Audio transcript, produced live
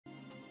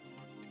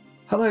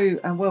Hello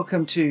and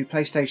welcome to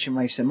PlayStation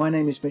Racer. My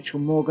name is Mitchell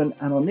Morgan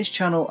and on this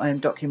channel I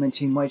am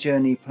documenting my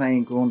journey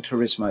playing Gran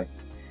Turismo.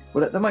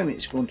 Well, at the moment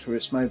it's Gran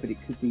Turismo, but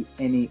it could be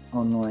any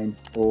online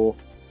or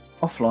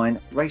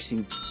offline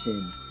racing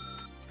sim.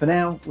 For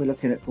now we're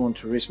looking at Gran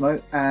Turismo,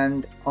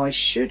 and I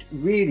should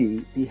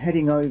really be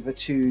heading over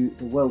to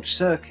the World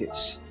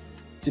Circuits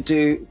to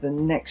do the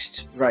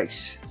next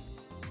race,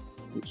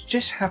 which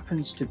just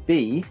happens to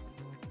be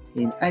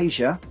in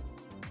Asia.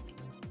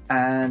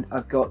 And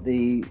I've got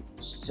the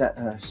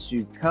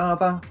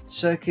Tsukaba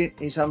circuit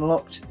is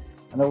unlocked,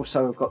 and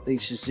also I've got the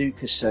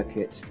Suzuka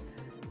circuit.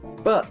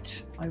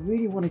 But I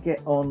really want to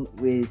get on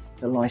with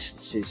the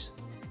licenses.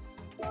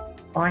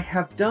 I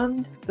have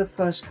done the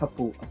first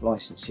couple of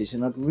licenses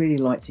and I'd really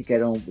like to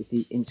get on with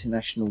the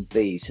International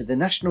B. So the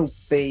National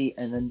B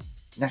and the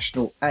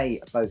National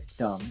A are both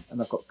done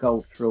and I've got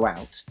gold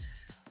throughout.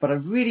 But I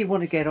really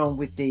want to get on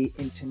with the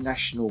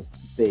International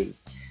B.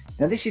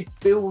 Now this is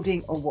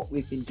building on what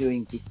we've been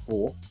doing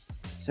before.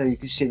 So you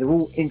can see they're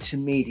all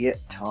intermediate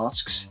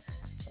tasks.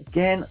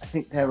 Again, I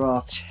think there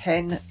are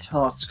 10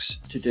 tasks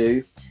to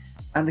do,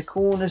 and the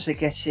corners are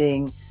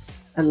getting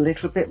a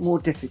little bit more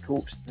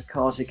difficult. The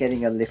cars are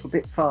getting a little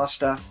bit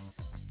faster,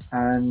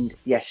 and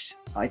yes,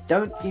 I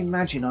don't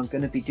imagine I'm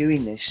going to be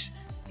doing this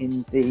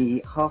in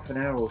the half an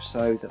hour or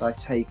so that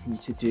I've taken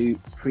to do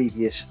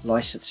previous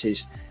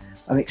licenses.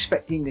 I'm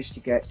expecting this to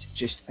get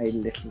just a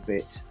little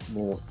bit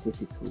more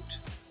difficult.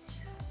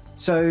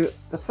 So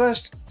the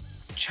first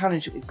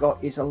challenge that we've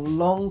got is a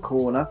long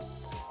corner,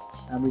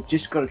 and we've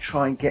just got to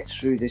try and get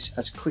through this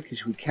as quick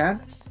as we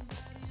can.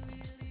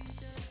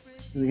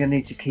 We're going to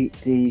need to keep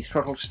the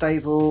throttle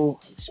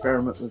stable,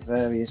 experiment with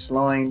various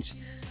lines.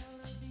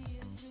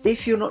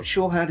 If you're not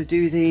sure how to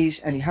do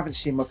these and you haven't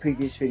seen my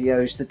previous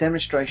videos, the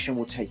demonstration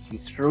will take you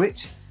through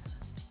it.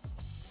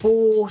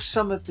 For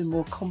some of the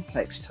more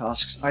complex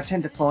tasks, I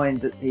tend to find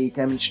that the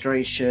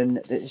demonstration,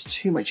 there's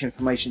too much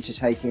information to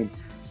take in.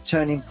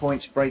 Turning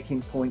points,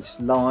 braking points,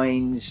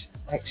 lines,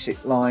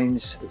 exit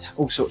lines,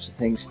 all sorts of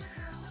things.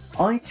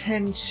 I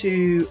tend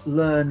to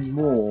learn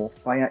more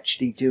by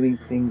actually doing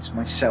things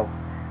myself.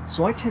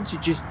 So I tend to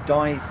just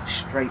dive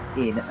straight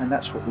in, and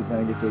that's what we're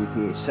going to do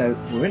here. So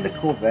we're in the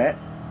Corvette,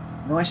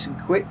 nice and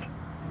quick,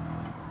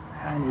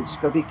 and we've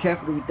just got to be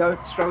careful that we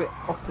don't throw it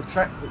off the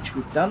track, which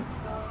we've done.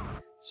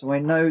 So I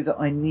know that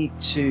I need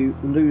to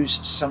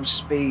lose some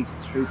speed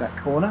through that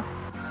corner.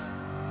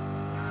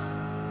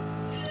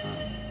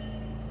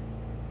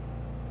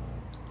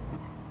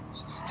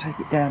 Take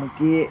it down a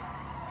gear,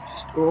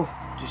 just off,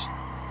 just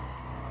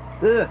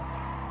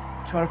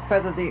trying to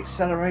feather the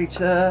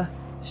accelerator,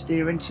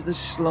 steer into the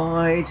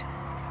slide,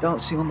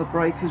 dancing on the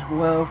brake as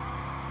well.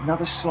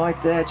 Another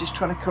slide there, just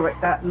trying to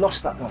correct that,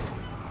 lost that one.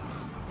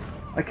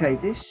 Okay,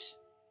 this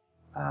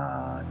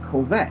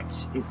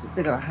Corvette is a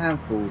bit of a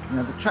handful.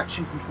 Now the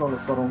traction control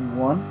I've got on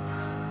 1.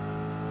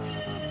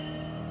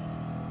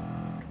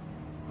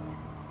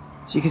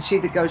 So you can see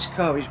the ghost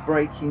car is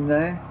braking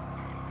there.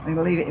 I'm going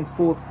to leave it in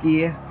 4th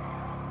gear.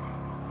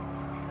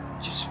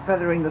 Just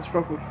feathering the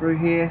throttle through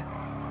here,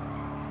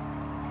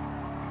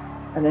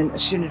 and then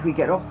as soon as we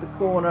get off the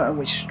corner and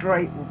we're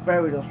straight, we'll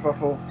bury the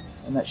throttle,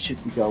 and that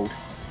should be gold.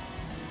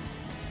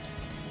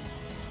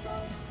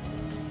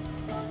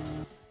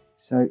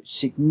 So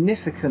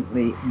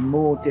significantly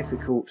more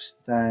difficult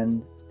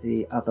than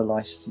the other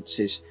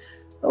licenses.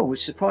 Oh, we've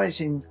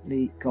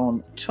surprisingly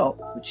gone top,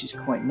 which is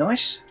quite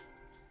nice.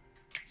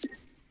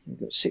 We've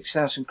got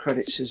 6,000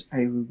 credits as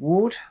a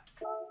reward.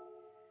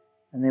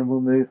 And then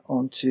we'll move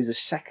on to the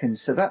second.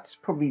 So that's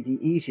probably the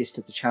easiest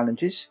of the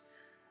challenges.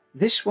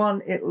 This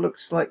one, it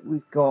looks like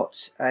we've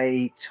got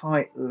a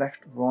tight left,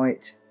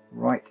 right,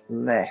 right,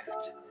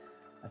 left.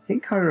 I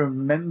think I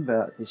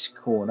remember this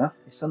corner.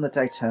 It's on the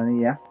Daytona,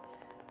 yeah.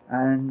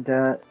 And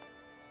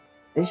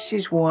this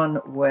is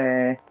one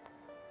where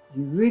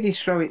you really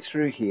throw it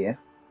through here.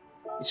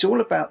 It's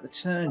all about the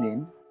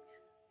turning,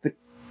 the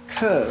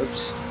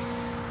curves,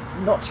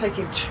 not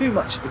taking too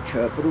much of the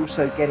curve, but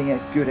also getting a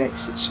good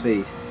exit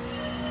speed.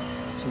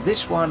 So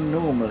this one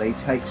normally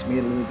takes me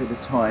a little bit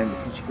of time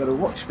because you've got to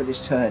watch for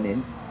this turn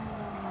in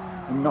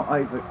and not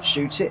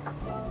overshoot it.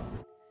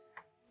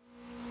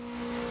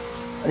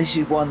 This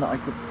is one that I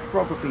could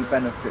probably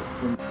benefit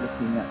from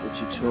looking at the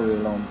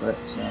tutorial on, but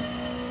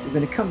we're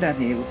going to come down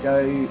here, we'll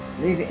go,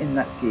 leave it in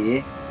that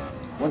gear.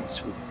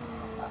 Once we,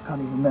 I can't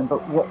even remember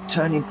what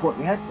turning point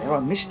we had there, I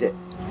missed it.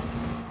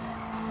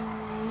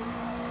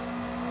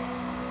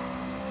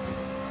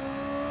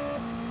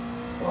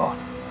 Oh.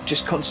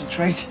 Just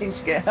concentrating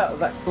to get out of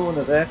that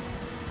corner there.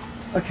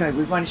 Okay,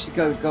 we've managed to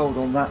go gold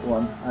on that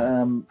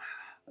one.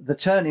 The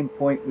turning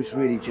point was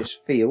really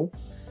just feel.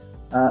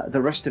 The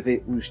rest of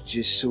it was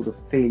just sort of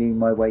feeling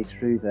my way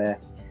through there.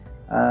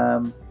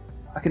 I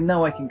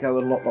know I can go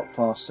a lot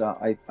faster.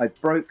 I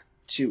broke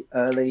too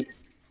early.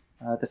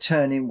 The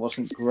turn-in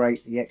wasn't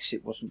great. The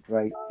exit wasn't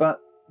great. But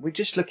we're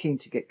just looking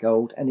to get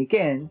gold. And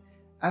again,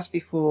 as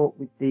before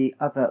with the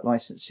other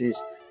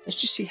licenses,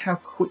 let's just see how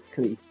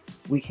quickly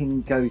we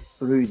can go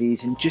through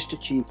these and just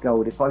achieve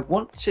gold. If I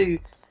want to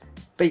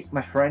beat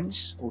my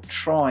friends, or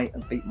try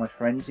and beat my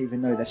friends,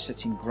 even though they're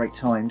setting great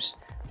times.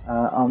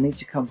 I'll need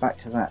to come back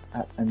to that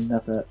at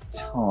another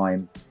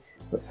time.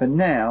 But for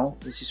now,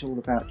 this is all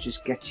about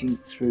just getting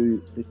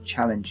through the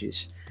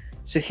challenges.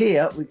 So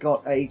here we've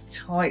got a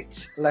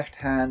tight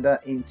left-hander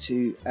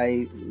into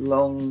a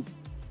long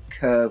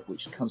curve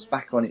which comes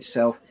back on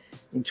itself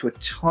into a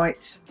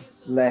tight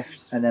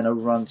left and then a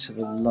run to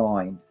the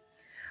line.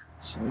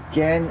 So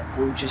again,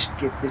 we'll just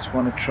give this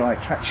one a try.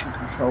 Traction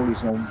control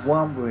is on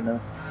 1. We're in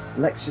a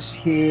Lexus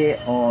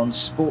here on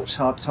sports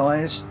hard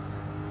tyres,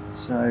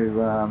 so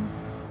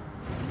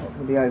not going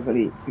to be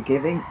overly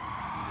forgiving.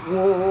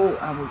 Whoa,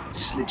 and we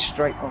slid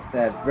straight off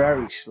there,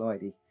 very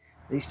slidey.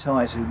 These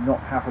tyres do not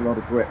have a lot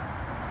of grip,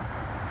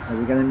 so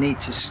we're going to need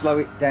to slow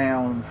it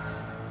down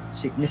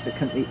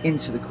significantly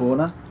into the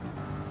corner,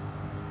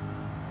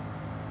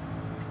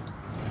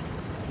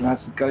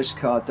 as the ghost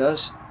car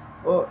does.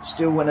 Oh, it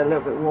still went a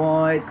little bit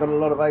wide, got a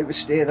lot of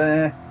oversteer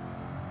there.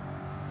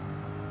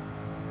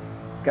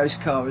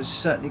 Ghost car has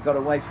certainly got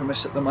away from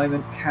us at the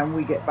moment. Can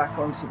we get back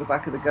onto the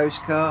back of the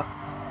ghost car?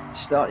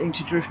 Starting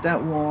to drift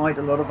out wide,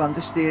 a lot of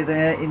understeer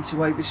there into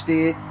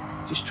oversteer.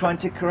 Just trying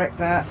to correct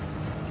that.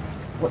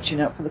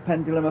 Watching out for the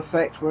pendulum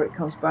effect where it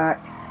comes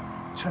back.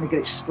 Trying to get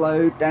it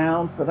slowed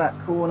down for that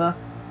corner.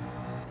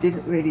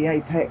 Didn't really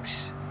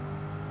apex.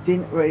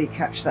 Didn't really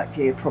catch that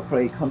gear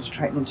properly,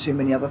 concentrating on too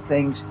many other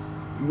things.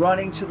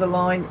 Running to the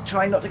line,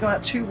 trying not to go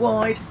out too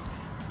wide.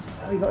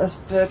 We got a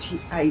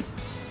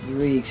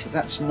 38.3, so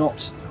that's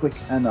not quick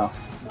enough.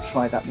 We'll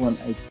try that one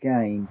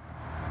again.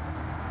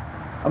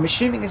 I'm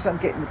assuming as I'm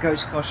getting the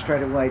ghost car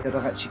straight away that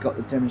I've actually got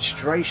the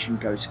demonstration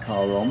ghost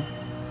car on.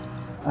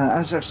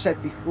 As I've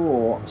said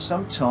before,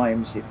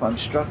 sometimes if I'm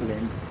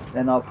struggling,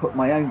 then I'll put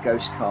my own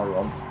ghost car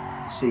on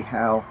to see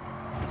how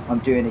I'm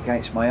doing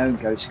against my own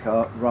ghost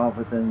car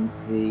rather than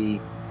the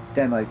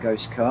demo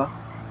ghost car.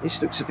 This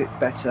looks a bit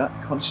better.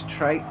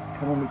 Concentrate.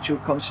 Come on, Mitchell,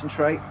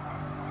 concentrate.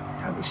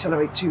 Don't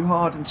accelerate too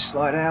hard and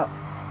slide out.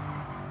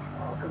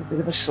 Oh, got a bit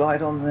of a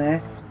slide on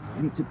there.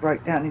 We need to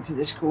break down into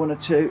this corner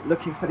too.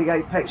 Looking for the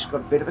apex.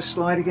 Got a bit of a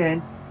slide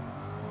again.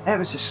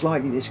 Ever so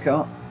slightly this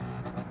car.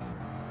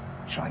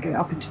 Try and get it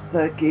up into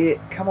third gear.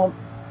 Come on.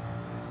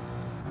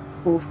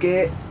 Fourth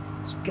gear.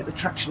 Let's get the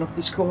traction off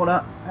this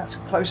corner. That's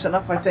close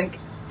enough, I think.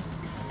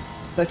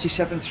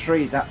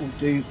 37.3. That will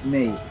do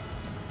me.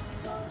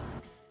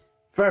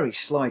 Very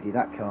slidey,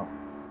 that car.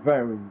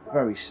 Very,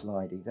 very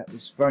slidey. That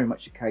was very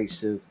much a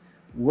case of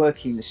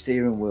working the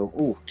steering wheel.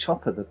 Oh,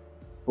 top of the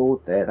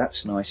board there.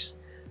 That's nice.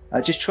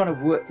 Just trying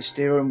to work the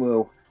steering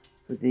wheel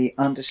for the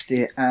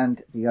understeer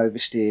and the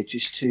oversteer,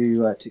 just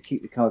to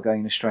keep the car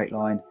going in a straight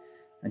line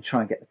and try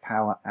and get the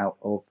power out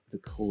of the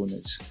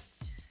corners.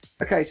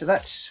 Okay, so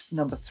that's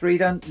number 3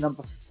 done.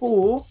 Number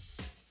 4.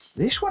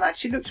 This one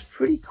actually looks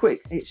pretty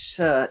quick. It's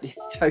the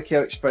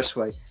Tokyo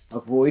Expressway.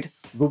 Avoid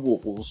the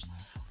walls.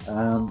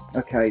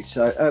 Okay,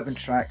 so urban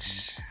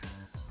tracks,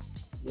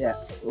 yeah,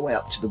 all the way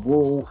up to the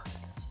wall,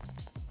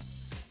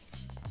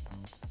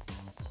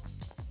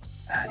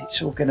 and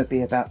it's all going to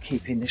be about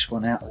keeping this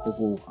one out of the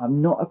wall.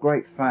 I'm not a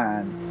great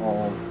fan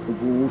of the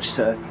wall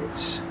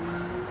circuits.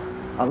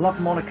 I love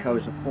Monaco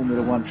as a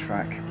Formula 1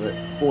 track, but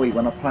boy,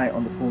 when I play it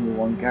on the Formula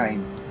 1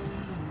 game,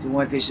 do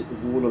I visit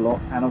the wall a lot.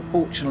 And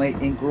unfortunately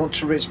in Gran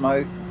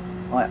Turismo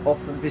I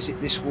often visit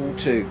this wall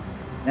too.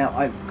 Now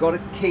I've got to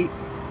keep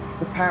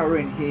the power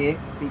in here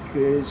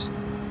because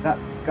that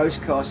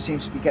ghost car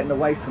seems to be getting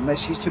away from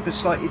us. He's took a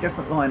slightly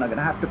different line. I'm going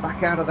to have to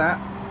back out of that.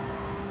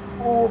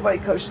 Oh, very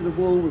close to the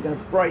wall. We're going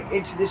to brake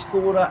into this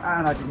corner,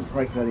 and I didn't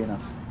brake early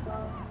enough.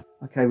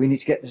 Okay, we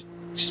need to get the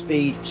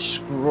speed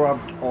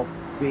scrubbed off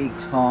big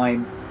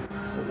time.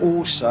 But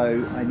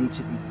also, I need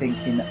to be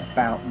thinking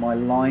about my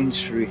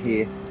lines through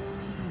here.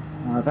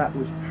 That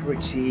was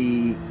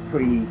pretty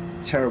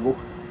terrible.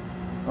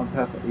 If I'm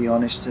perfectly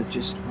honest,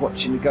 just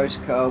watching the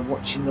ghost car,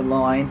 watching the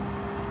line.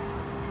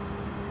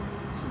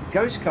 So the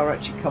ghost car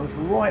actually comes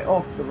right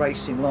off the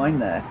racing line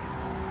there.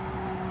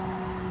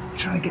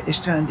 Trying to get this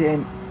turned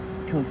in,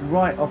 comes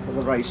right off of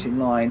the racing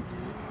line.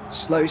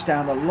 Slows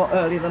down a lot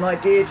earlier than I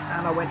did,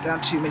 and I went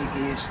down too many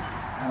gears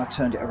and I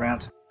turned it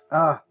around.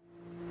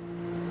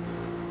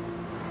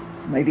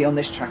 Maybe on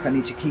this track I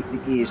need to keep the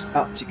gears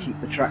up to keep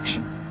the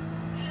traction.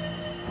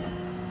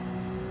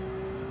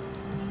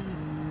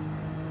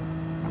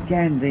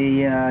 Again,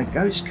 the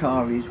ghost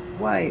car is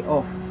way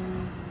off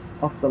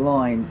the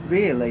line.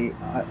 Really,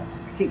 I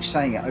keep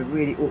saying it, I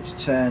really ought to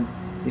turn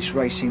this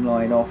racing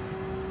line off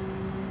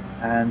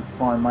and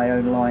find my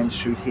own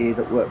lines through here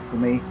that work for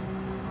me.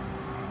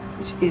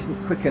 This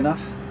isn't quick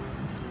enough.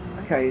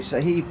 Okay, so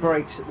he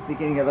brakes at the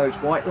beginning of those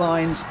white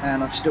lines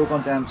and I've still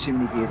gone down too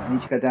many gears. I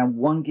need to go down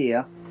one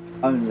gear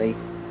only.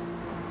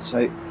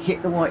 So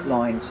hit the white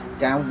lines,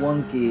 down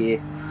one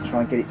gear,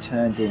 try and get it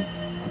turned in.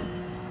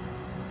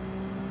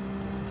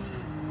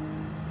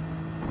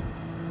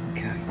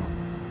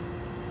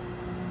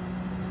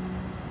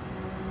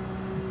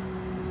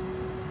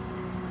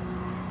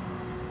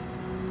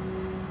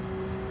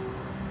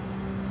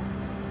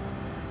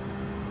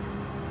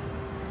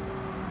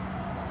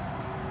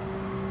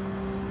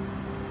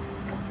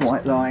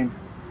 white line,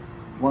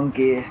 one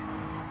gear.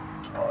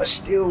 Oh, I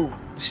still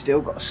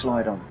got a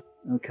slide on.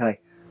 Okay,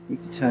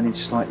 need to turn in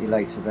slightly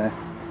later there.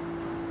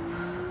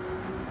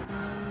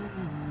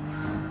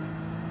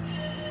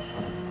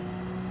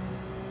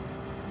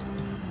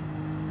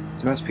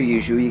 So as per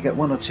usual, you get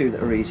one or two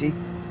that are easy.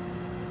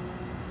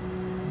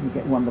 You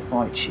get one that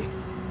bites you.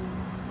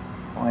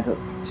 Find it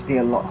to be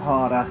a lot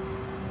harder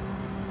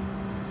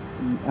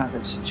than the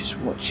others. Just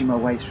watching my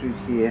way through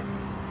here.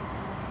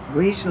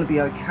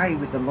 Reasonably okay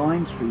with the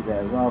line through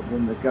there rather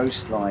than the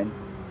ghost line.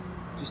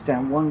 Just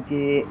down one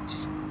gear,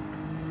 just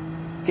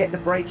get the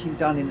braking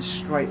done in a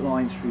straight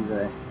line through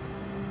there.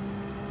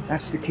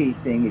 That's the key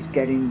thing, is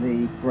getting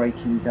the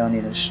braking done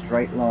in a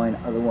straight line,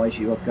 otherwise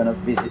you are going to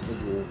visit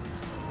the wall.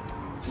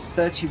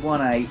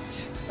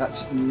 31.8,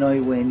 that's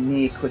nowhere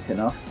near quick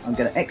enough. I'm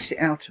going to exit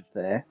out of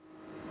there.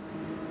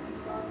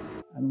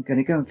 I'm going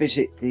to go and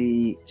visit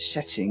the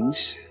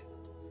settings,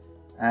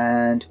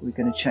 and we're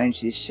going to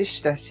change the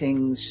assist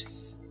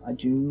settings. I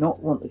do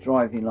not want the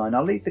driving line.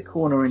 I'll leave the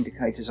corner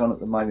indicators on at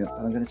the moment, but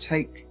I'm going to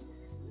take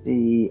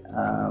the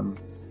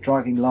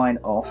driving line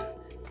off,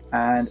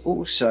 and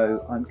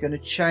also I'm going to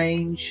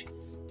change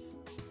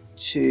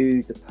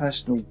to the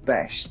personal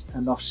best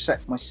and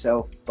offset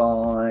myself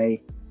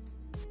by,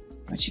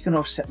 I'm actually going to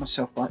offset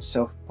myself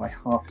by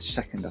half a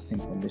second, I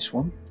think, on this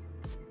one.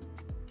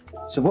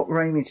 So what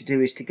we're aiming to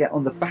do is to get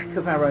on the back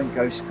of our own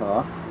ghost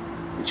car,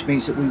 which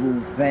means that we will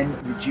then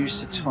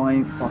reduce the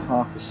time by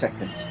half a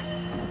second.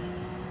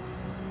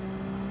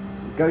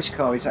 The ghost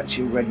car is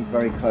actually already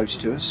very close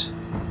to us.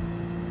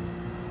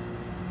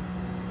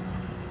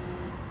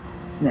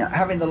 Now,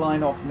 having the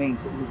line off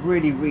means that we're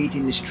really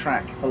reading this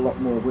track a lot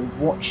more. We're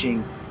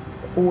watching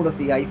all of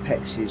the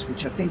apexes,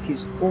 which I think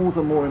is all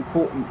the more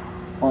important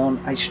on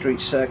a street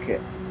circuit,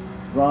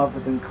 rather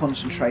than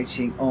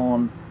concentrating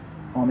on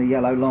a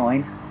yellow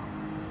line.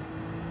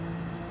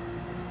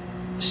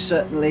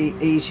 Certainly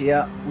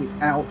easier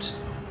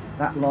without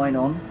that line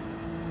on,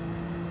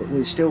 but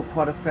we're still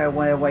quite a fair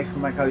way away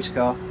from our ghost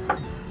car.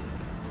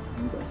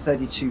 We've got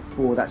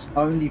 32.4, that's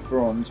only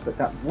bronze, but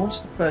that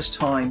was the first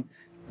time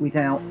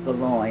without the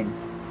line.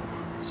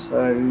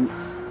 So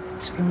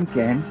let's go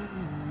again.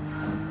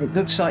 It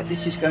looks like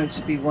this is going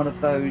to be one of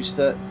those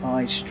that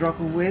I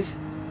struggle with,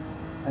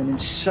 and then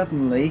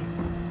suddenly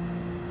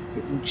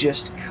it will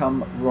just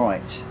come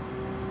right. So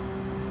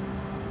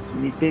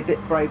we need to be a bit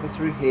braver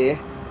through here.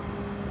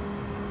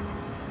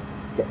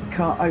 Get the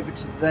car over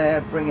to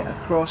there, bring it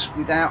across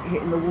without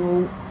hitting the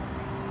wall.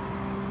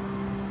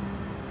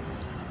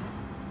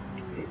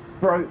 It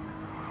broke,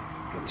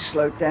 get it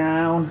slowed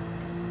down.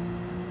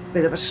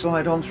 Bit of a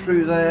slide on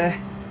through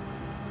there.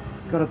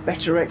 Got a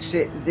better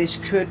exit. This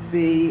could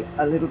be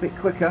a little bit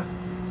quicker.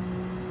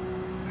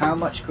 How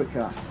much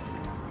quicker?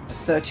 A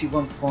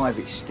 31.5.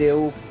 It's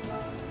still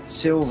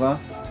silver,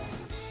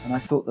 and I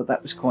thought that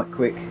that was quite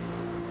quick.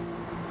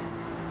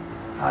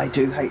 I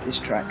do hate this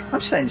track. I'm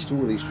saying this to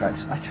all these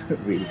tracks. I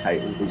don't really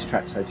hate all these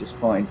tracks. I just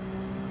find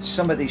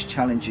some of these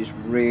challenges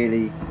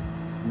really,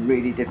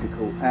 really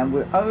difficult, and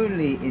we're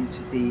only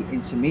into the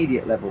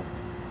intermediate level.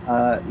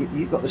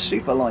 You've got the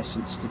super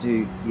license to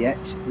do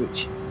yet,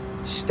 which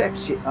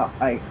steps it up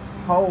a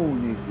whole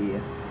new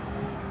gear,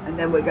 and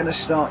then we're going to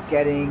start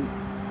getting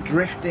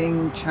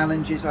drifting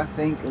challenges, I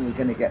think, and we're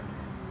going to get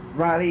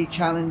rally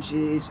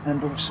challenges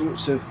and all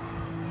sorts of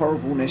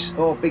horribleness.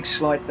 Oh, big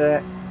slide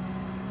there.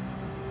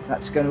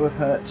 That's going to have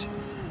hurt.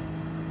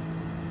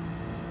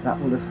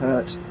 That will have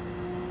hurt.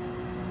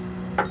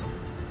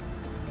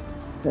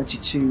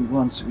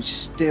 32.1, so we're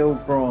still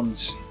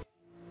bronze.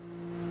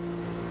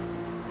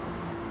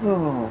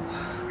 Oh,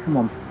 come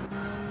on.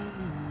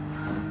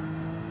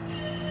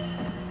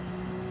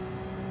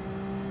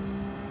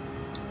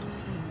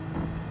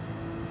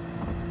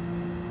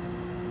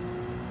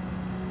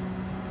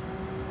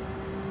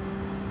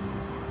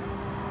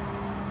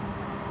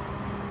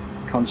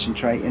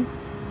 Concentrating.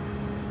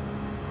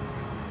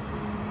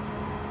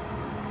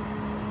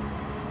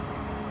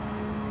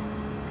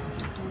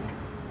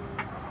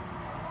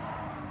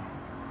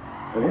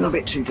 A little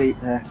bit too deep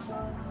there.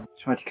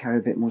 Try to carry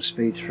a bit more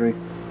speed through.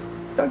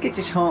 Don't get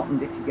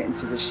disheartened if you get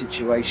into this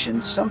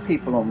situation. Some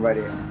people on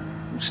Reddit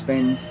will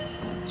spend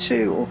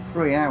 2 or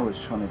 3 hours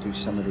trying to do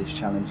some of these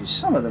challenges.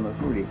 Some of them are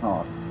really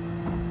hard.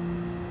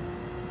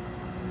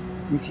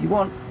 If you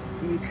want,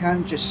 you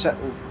can just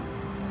settle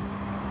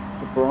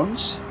for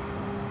bronze.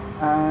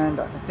 And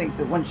I think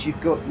that once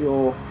you've got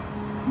your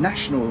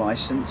national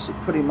license, it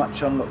pretty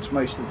much unlocks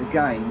most of the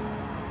game.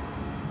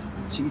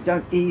 So you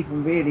don't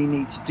even really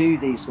need to do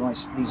these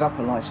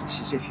upper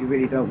licenses if you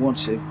really don't want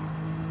to.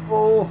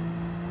 Or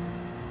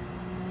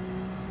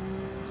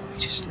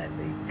just let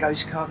the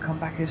ghost car come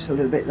back at us a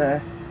little bit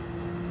there.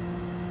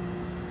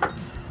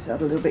 Is that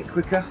a little bit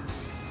quicker?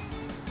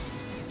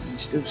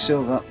 And still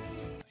silver.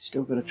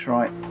 Still got to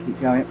try it.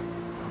 Keep going.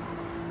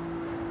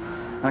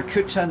 I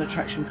could turn the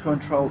traction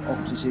control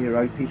off to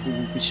 0. People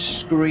will be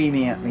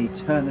screaming at me,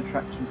 turn the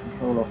traction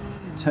control off,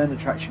 turn the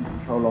traction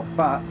control off.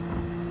 But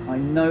I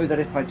know that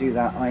if I do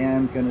that, I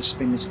am going to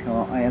spin this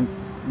car. I am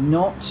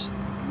not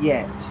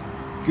yet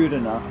good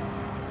enough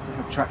to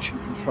have traction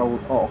control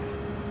off.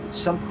 It's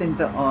something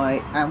that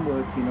I am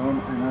working on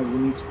and I will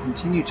need to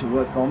continue to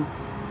work on.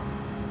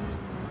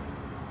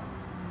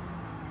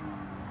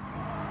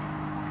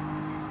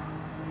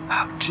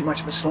 Too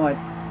much of a slide,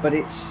 but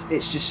it's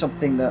just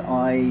something that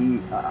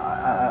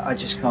I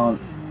just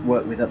can't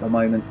work with at the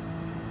moment.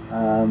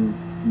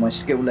 My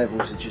skill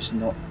levels are just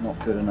not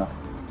good enough.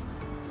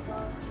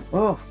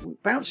 Oh, we're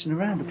bouncing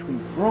around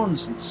between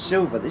bronze and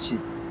silver. This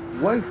is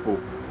woeful.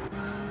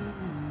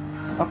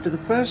 After the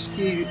first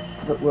few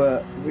that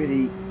were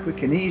really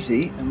quick and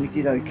easy and we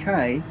did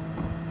okay,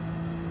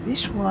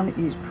 this one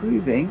is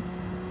proving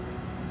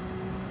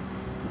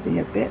to be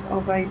a bit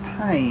of a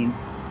pain.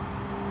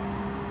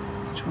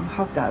 Try and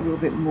hug that a little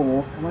bit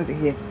more. Come over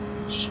here,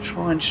 just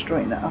try and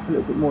straighten that up a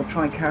little bit more.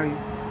 Try and carry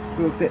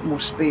through a bit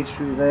more speed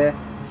through there.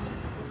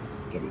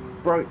 Get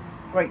it break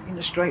in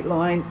a straight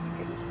line.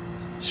 Get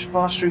it just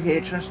fast through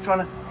here. Just trying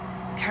to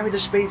carry the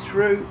speed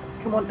through.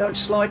 Come on, don't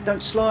slide,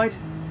 don't slide.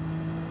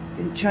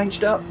 Get it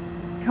changed up.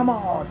 Come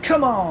on,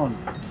 come on.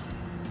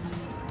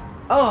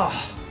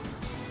 Ah!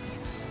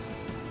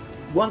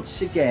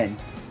 Once again,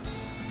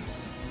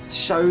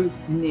 so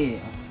near,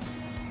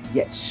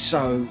 yet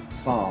so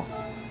far.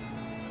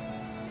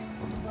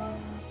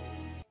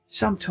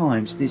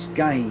 Sometimes this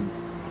game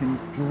can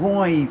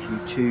drive you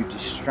to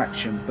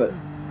distraction, but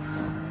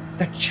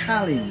the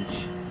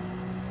challenge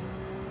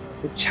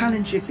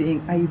of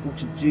being able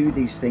to do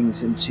these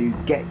things and to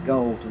get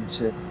gold and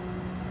to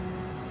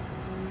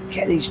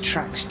get these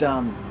tracks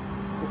done,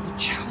 the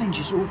challenge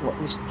is all what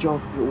this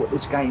job, what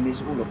this game is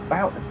all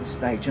about at this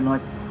stage. And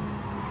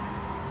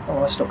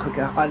that's not quick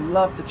enough. I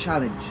love the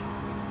challenge,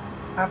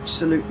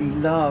 absolutely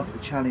love the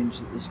challenge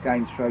that this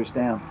game throws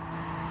down.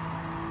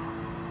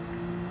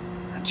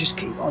 Just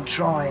keep on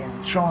trying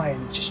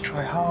and just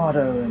try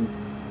harder and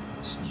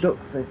just look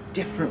for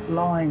different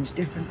lines,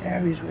 different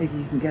areas where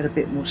you can get a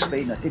bit more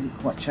speed. And I didn't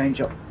quite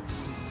change up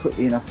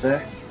quickly enough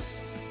there.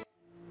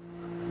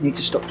 Need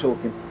to stop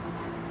talking.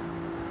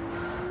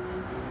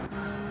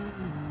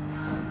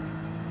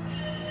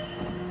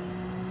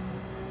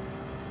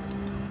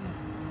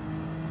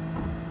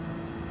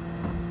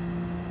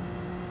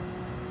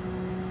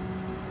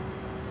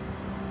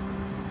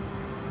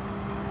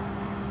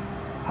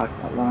 Hug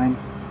that line.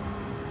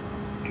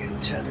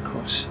 Turn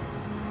across.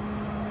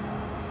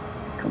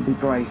 Come on, be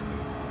brave.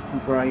 Be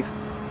brave.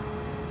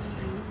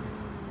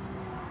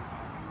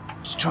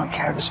 Just try and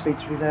carry the speed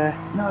through there.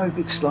 No,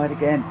 big slide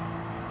again.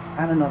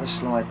 And another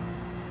slide.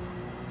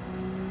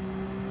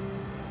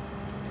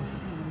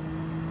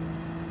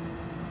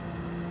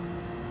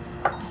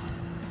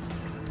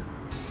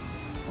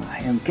 I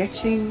am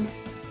getting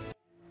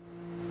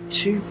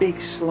 2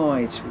 big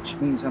slides, which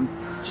means I'm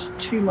just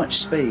too much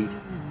speed.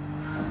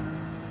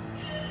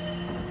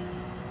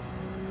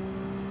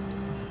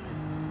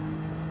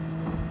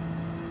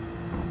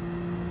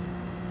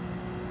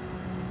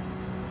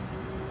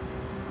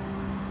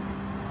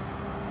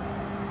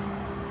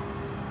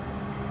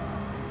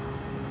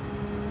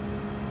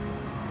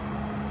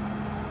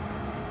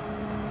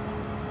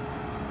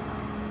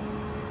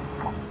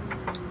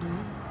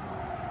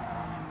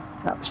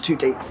 That was too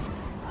deep.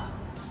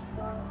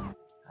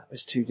 That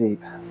was too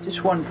deep.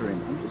 Just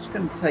wondering, I'm just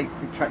going to take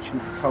the traction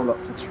control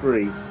up to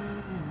 3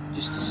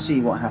 just to see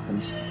what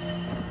happens.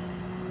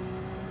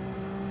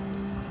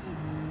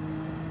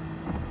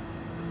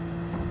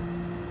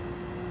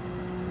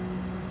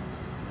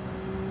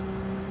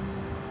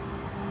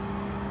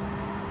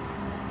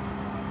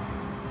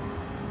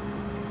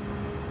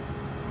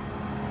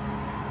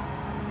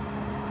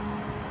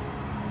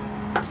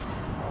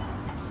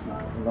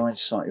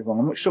 Slightly wrong.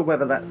 I'm not sure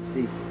whether that's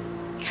the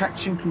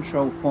traction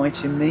control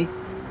fighting me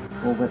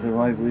or whether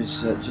I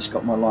was just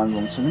got my line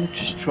wrong, so I'm going to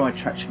just try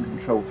traction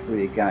control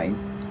 3 again.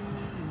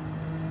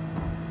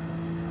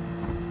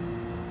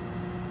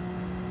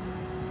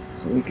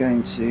 So we're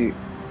going to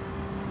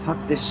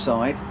hug this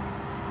side,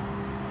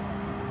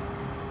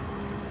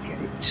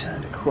 get it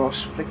turned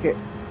across, flick it.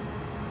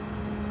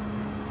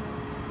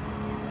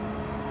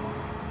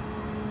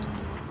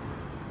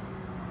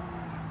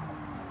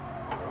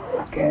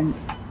 Again.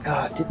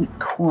 I didn't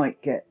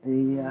quite get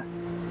the...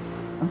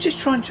 I'm just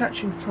trying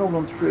traction control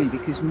on 3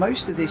 because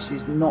most of this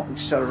is not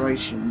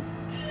acceleration.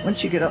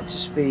 Once you get up to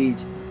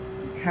speed,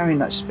 you're carrying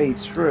that speed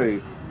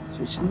through.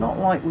 So it's not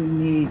like we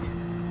need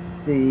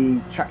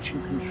the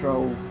traction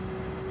control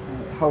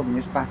holding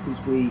us back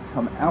as we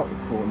come out the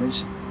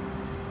corners.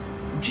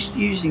 I'm just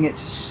using it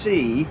to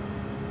see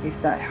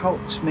if that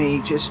helps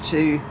me just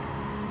to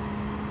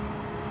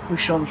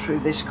push on through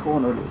this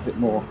corner a little bit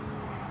more.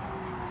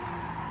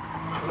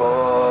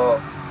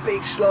 Oh,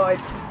 big slide.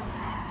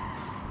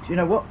 Do you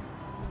know what?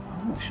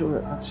 I'm not sure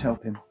that that's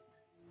helping.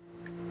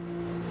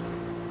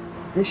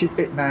 This is a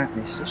bit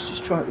madness. Let's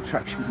just try the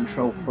traction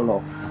control full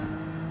off.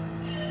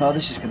 Oh,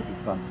 this is going to be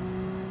fun.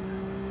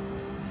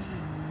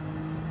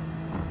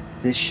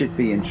 This should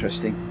be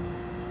interesting.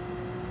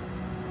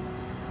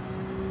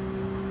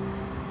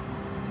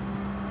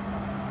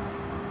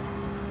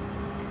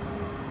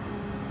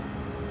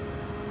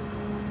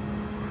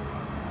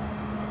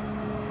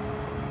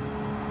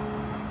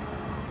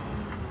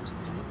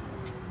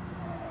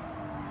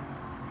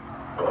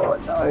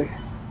 no.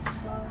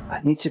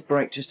 I need to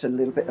brake just a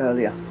little bit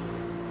earlier.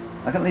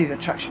 I'm going to leave the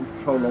traction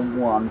control on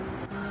 1.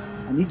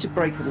 I need to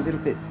brake a little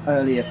bit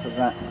earlier for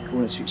that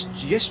corner switch,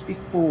 just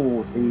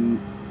before the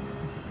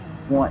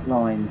white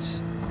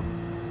lines.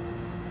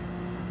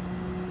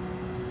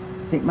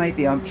 I think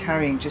maybe I'm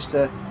carrying just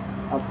a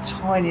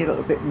tiny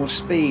little bit more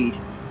speed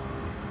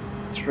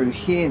through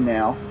here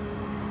now,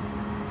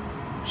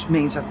 which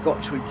means I've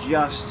got to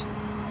adjust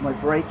my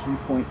braking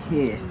point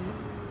here,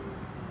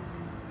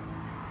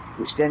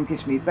 which then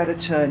gives me a better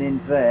turn in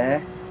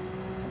there,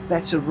 a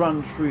better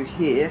run through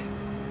here.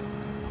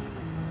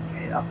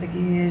 Get it up the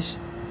gears.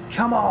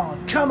 Come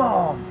on, come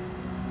on!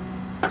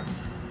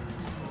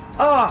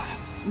 Ah,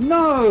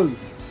 no!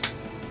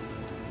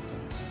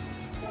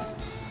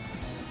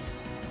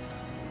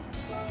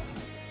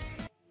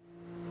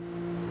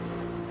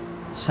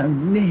 So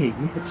near,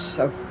 yet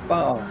so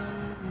far.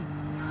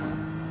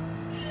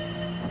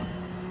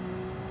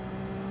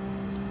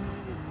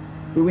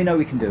 But we know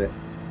we can do it.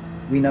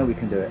 We know we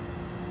can do it.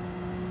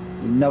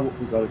 We know what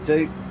we've got to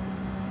do.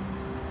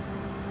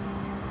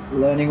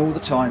 Learning all the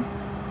time.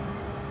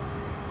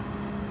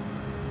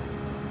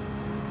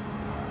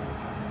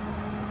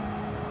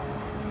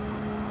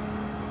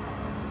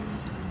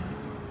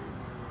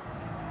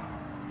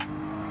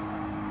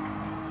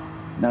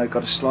 Now we've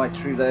got to slide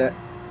through there.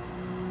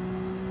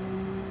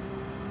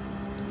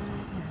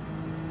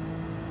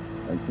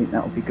 I don't think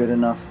that will be good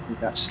enough with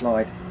that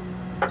slide.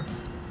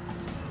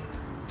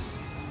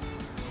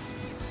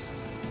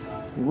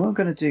 What I'm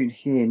going to do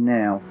here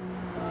now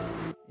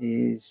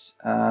is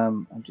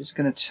I'm just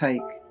going to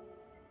take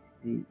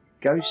the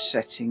ghost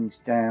settings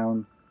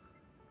down.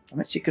 I'm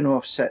actually going to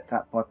offset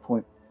that by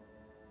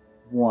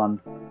 0.1.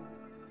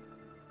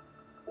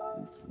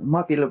 It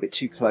might be a little bit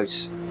too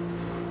close.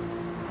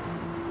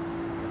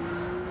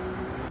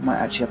 Might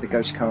actually have the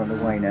ghost car on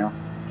the way now.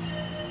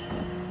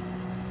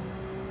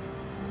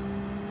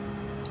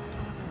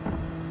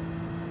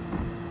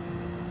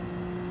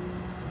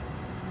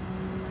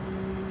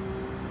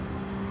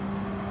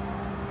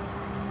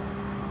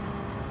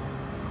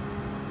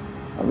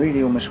 I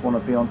really almost want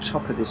to be on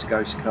top of this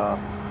ghost car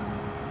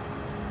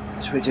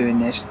as we're doing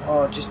this.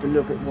 Oh, just a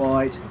little bit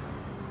wide.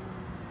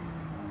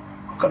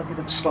 I've got a bit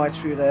of a slide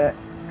through there.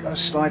 Got a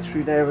slide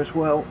through there as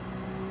well.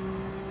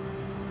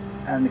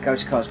 And the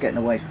ghost car's getting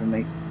away from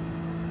me.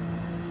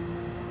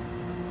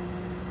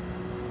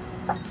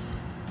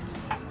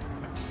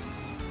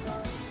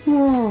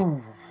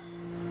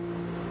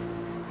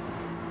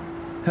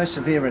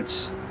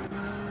 Perseverance.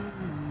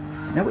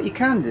 Now what you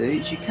can do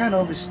is you can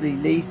obviously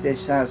leave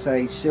this as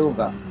a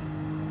silver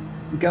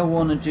and go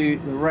on and do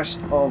the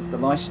rest of the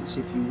license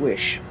if you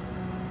wish.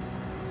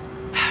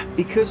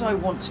 Because I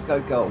want to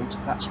go gold,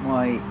 that's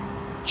my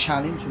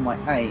challenge and my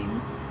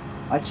aim,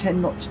 I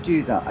tend not to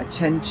do that. I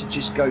tend to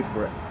just go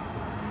for it.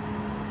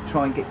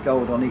 Try and get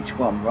gold on each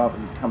one rather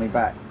than coming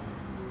back.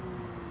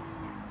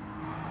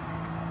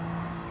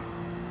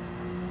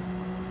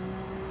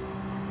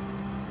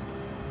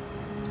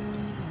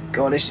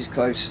 God, this is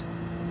close.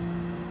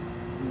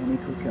 Any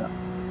quicker.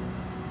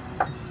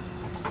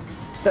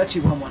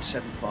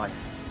 31,175.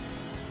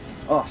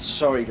 Oh,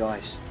 sorry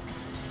guys.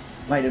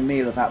 Made a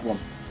meal of that one.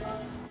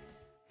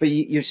 But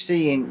you're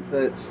seeing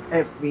that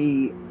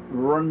every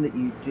run that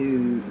you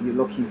do, you're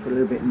looking for a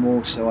little bit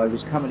more. So I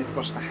was coming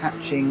across the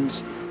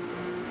hatchings,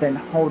 then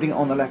holding it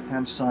on the left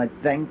hand side,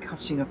 then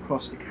cutting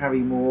across to carry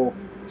more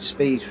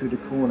speed through the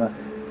corner.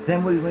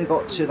 Then when we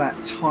got to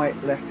that tight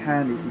left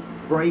hand, it was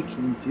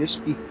braking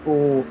just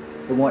before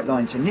the white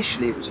lines.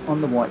 Initially it was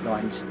on the white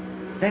lines,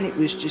 then it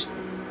was just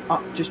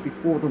up just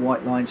before the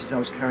white lines as I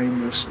was carrying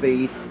more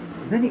speed.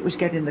 Then it was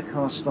getting the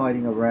car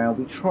sliding around.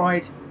 We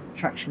tried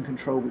traction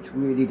control, which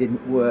really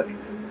didn't work,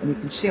 and you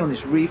can see on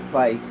this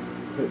replay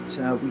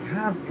that we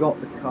have got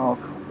the car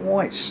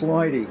quite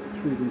sliding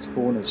through these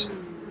corners,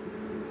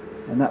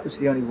 and that was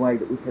the only way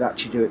that we could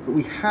actually do it. But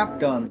we have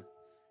done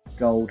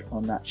gold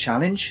on that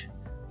challenge,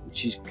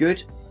 which is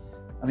good.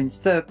 I'm in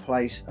third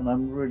place and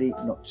I'm really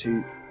not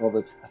too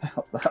bothered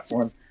about that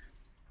one.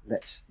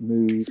 Let's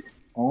move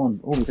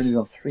on. Oh, we're going to be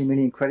on 3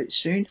 million credits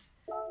soon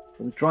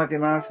for the driving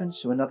marathon,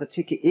 so another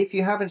ticket. If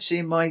you haven't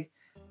seen my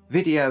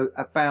video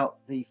about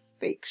the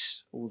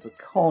fix or the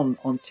con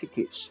on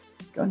tickets,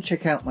 go and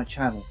check out my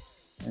channel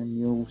and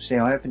you'll see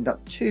I opened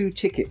up 2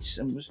 tickets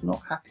and was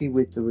not happy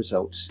with the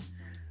results.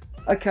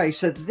 Okay,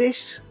 so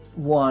this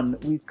one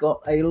we've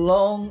got a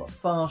long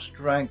fast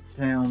drag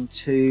down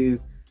to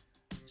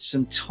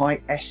some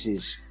tight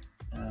S's.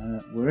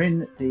 We're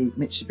in the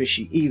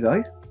Mitsubishi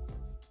Evo,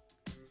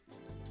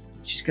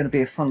 which is going to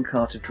be a fun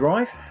car to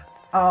drive.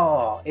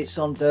 Oh, it's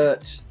on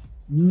dirt.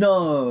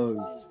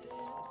 No.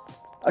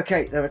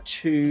 Okay, there are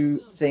 2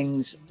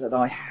 things that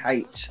I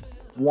hate.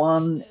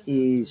 One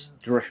is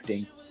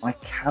drifting. I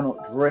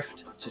cannot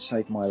drift to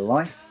save my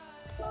life.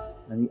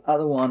 And the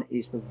other one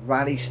is the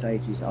rally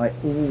stages. I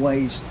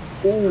always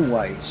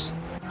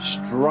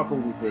struggle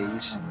with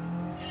these.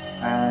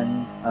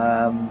 And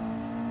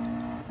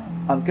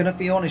I'm going to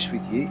be honest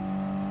with you,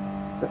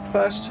 the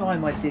first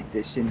time I did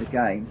this in the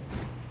game,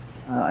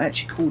 I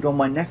actually called on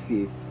my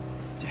nephew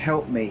to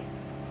help me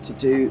to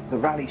do the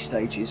rally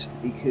stages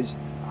because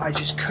I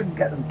just couldn't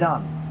get them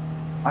done.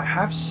 I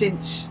have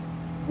since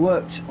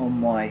worked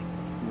on my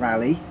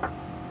rally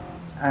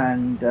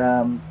and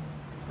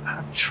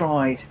have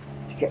tried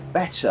to get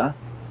better,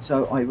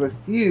 so I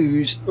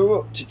refuse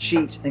to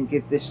cheat and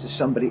give this to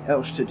somebody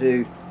else to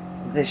do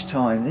this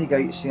time. There you go,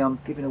 you see I'm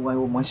giving away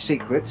all my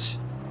secrets.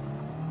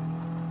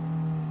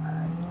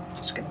 And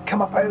just going to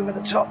come up over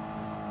the top.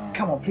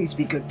 Come on, please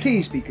be good,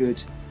 please be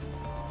good.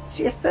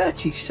 See, a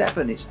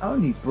 37, it's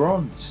only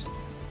bronze.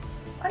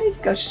 I need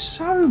to go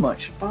so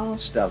much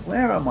faster.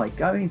 Where am I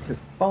going to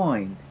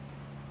find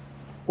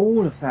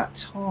all of that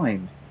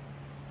time?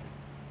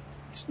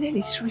 It's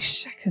nearly 3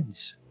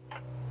 seconds.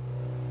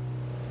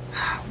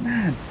 Oh,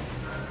 man.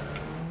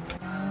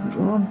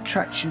 We're on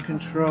traction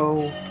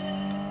control.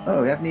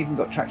 Oh, we haven't even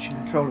got traction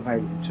control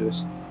available to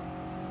us.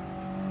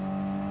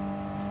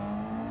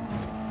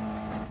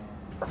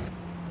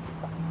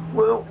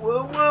 Whoa,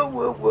 whoa, whoa,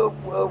 whoa, whoa,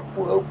 whoa,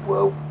 whoa,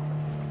 whoa.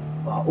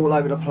 Oh, all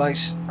over the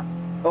place.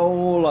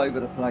 All over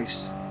the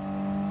place.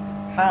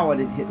 How I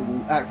didn't hit the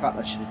wall. In fact,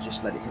 I should have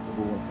just let it hit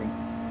the wall, I think.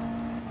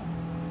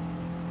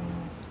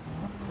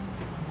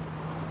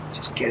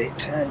 Just get it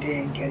turned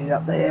in, get it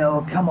up the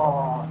hill, come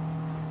on.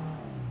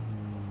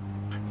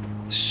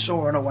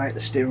 Soaring away at the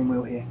steering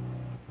wheel here.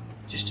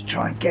 Just to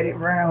try and get it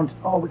round.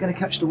 Oh, we're going to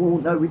catch the wall.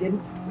 No, we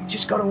didn't. We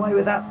just got away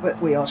with that, but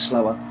we are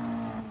slower.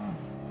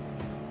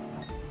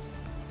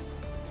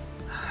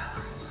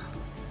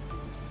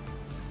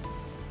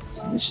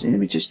 So let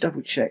me just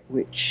double check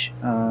which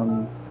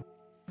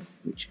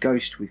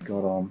ghost we've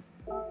got on.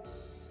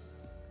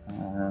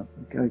 We'll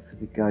go for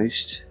the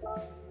ghost.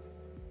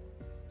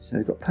 So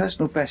we've got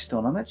personal best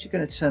on. I'm actually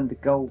going to turn the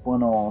gold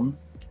one on,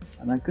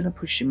 and I'm going to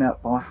push him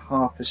out by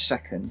 ½ a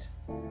second.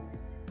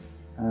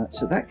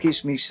 So that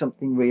gives me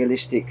something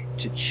realistic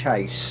to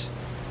chase.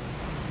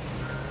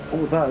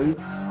 Although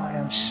I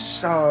am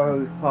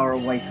so far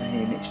away from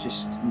him, it's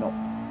just not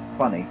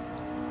funny.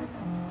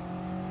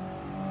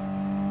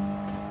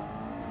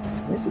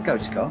 Where's the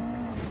ghost car?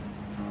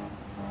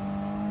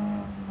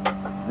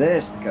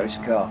 There's the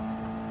ghost car.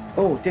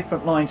 Oh,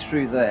 different line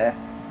through there.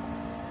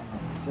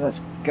 So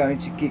that's going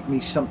to give me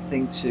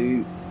something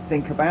to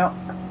think about.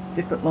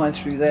 Different line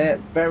through there.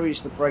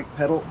 Buries the brake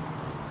pedal.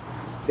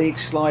 Big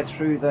slide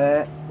through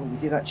there. Well, we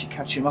did actually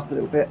catch him up a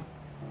little bit.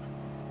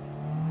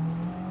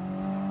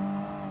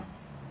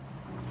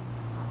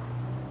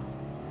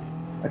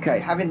 Okay,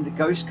 having the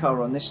ghost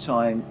car on this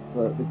time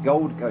for the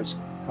gold ghost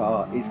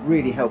car is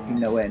really helping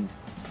no end.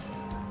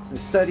 So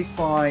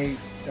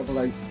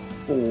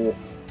 35004,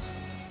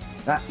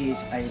 that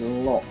is a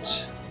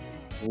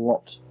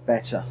lot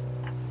better.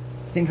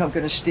 I think I'm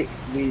going to stick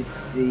with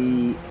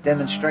the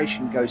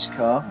demonstration ghost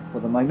car for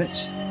the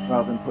moment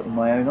rather than putting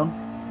my own on.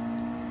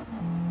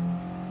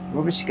 We're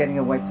obviously getting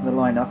away from the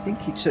line. I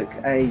think he took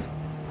a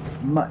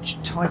much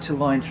tighter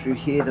line through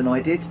here than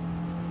I did.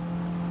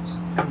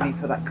 Just aiming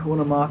for that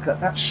corner marker.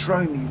 That's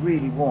thrown me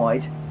really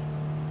wide.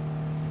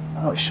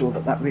 I'm not sure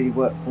that that really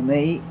worked for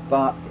me,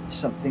 but it's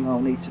something I'll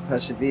need to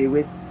persevere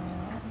with.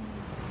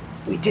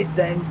 We did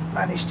then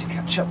manage to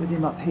catch up with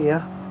him up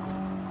here.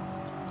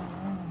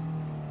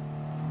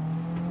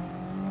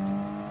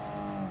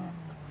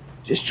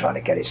 Just trying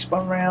to get it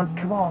spun round.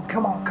 Come on,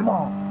 come on, come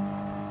on.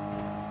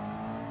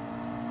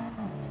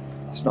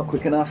 That's not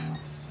quick enough.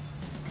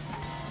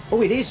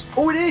 Oh, it is.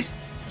 Oh, it is.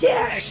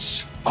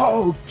 Yes.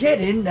 Oh, get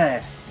in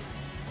there.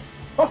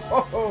 Ho,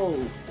 ho,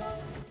 ho.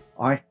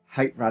 I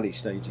hate rally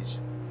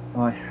stages.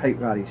 I hate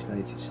rally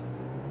stages.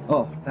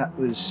 Oh, that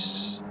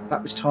was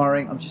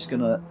tiring.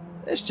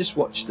 Let's just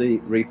watch the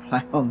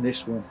replay on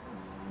this one.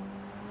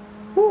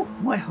 Woo,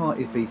 my heart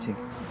is beating.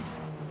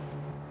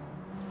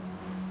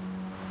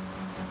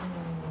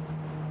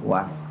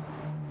 Wow.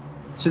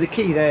 So the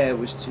key there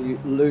was to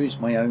lose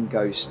my own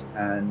ghost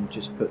and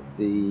just put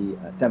the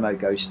demo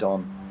ghost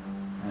on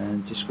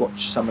and just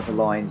watch some of the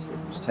lines that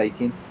it was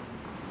taking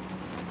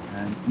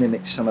and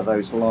mimic some of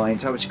those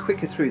lines. I was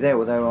quicker through there,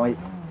 although I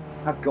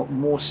have got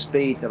more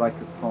speed than I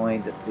could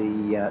find at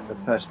the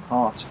first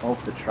part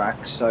of the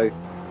track, so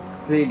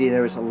clearly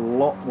there is a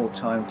lot more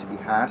time to be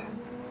had.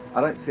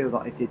 I don't feel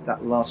that I did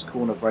that last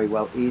corner very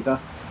well either,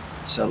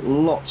 so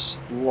lots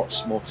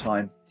more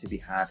time to be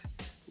had.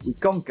 We've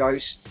gone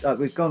gold,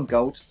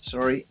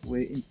 sorry,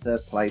 we're in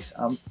 3rd place.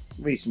 I'm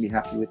reasonably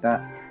happy with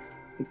that.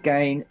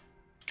 Again,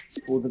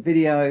 for the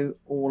video,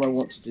 all I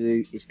want to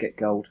do is get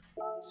gold,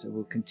 so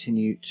we'll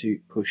continue to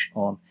push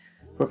on.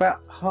 We're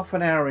about half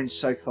an hour in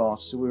so far,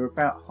 so we're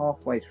about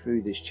halfway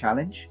through this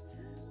challenge.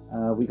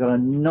 We got a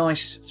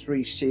nice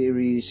 3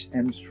 Series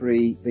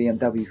M3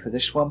 BMW for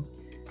this one,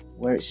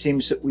 where it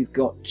seems that we've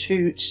got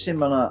 2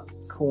 similar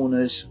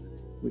corners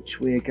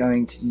which we're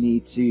going to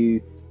need to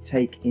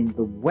take in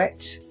the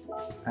wet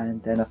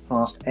and then a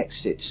fast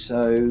exit.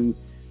 So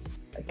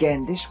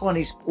again, this one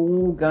is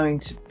all going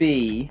to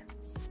be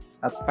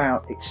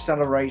about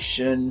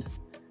acceleration,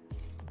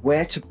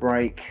 where to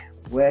brake,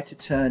 where to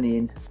turn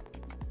in,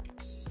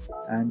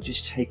 and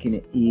just taking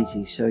it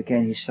easy. So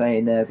again, he's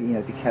saying there, you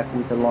know, be careful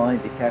with the line,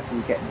 be careful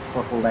with getting the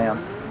throttle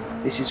down.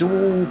 This is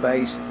all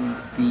basically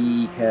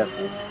be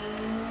careful.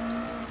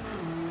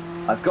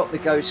 I've got the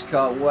ghost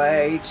car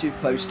way too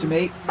close to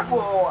me.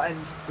 Whoa,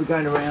 and we're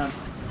going around.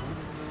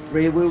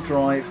 Rear wheel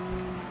drive.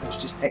 Let's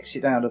just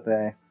exit out of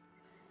there.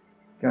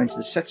 Go into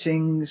the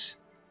settings.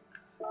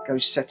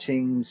 Ghost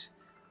settings.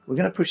 We're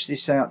going to push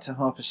this out to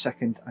 ½ a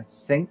second, I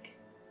think.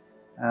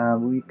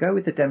 We go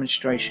with the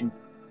demonstration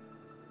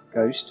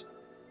ghost.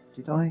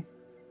 Did I?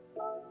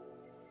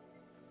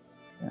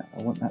 Yeah,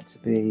 I want that to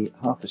be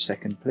 ½ a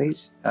second,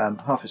 please.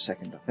 ½ a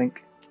second, I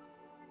think.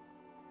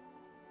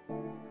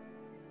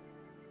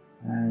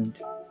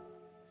 And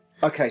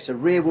okay, so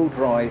rear wheel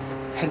drive,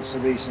 hence the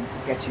reason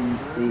for getting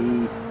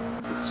the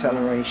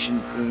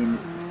acceleration in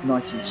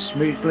nice and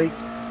smoothly.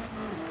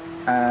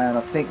 And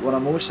I think what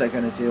I'm also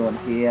going to do on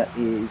here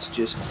is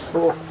just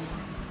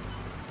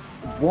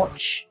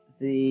watch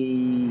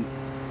the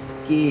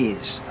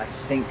gears. I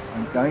think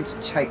I'm going to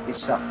take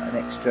this up an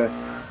extra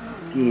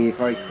gear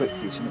very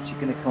quickly, so I'm actually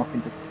going to come up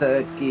into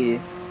third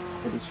gear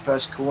for this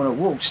first corner.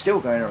 Whoa, still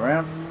going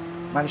around.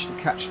 Managed to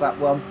catch that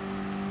one.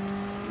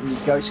 The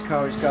ghost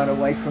car is going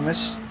away from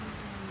us.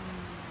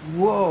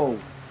 Whoa,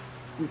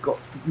 we've got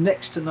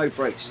next to no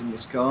brakes in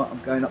this car.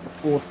 I'm going up the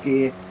fourth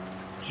gear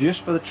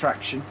just for the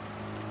traction.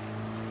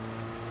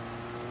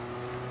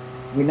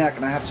 We're now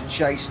going to have to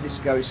chase this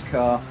ghost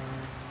car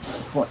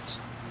quite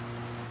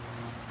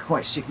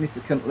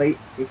significantly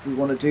if we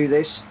want to do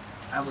this,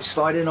 and we're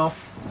sliding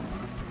off.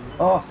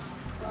 Oh,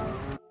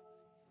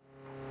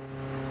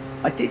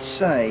 I did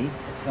say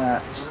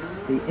that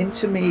the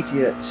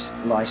intermediate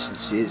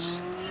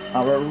licenses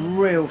are a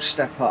real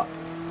step up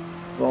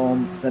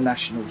from the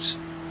nationals.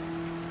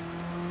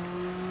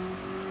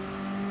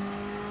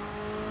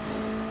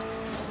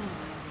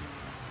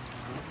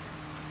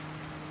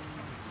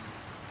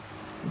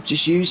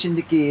 Just using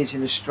the gears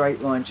in a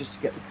straight line just to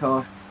get the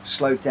car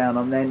slowed down,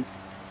 and then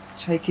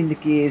taking the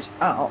gears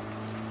up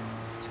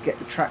to get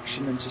the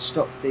traction and to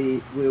stop the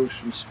wheels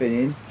from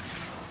spinning.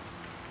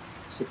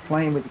 So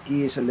playing with the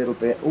gears a little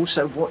bit,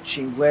 also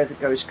watching where the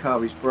ghost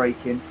car is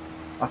braking.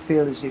 I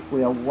feel as if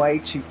we are way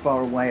too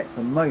far away at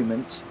the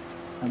moment,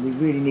 and we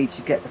really need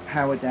to get the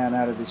power down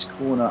out of this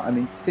corner. I'm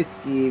in fifth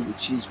gear,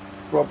 which is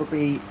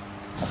probably,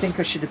 I think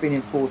I should have been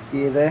in fourth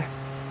gear there.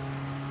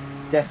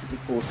 Definitely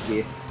fourth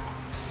gear.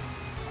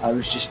 I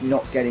was just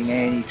not getting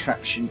any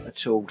traction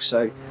at all.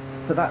 So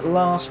for that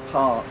last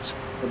part,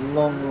 the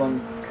long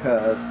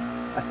curve,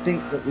 I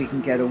think that we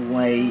can get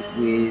away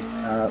with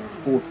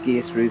fourth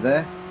gear through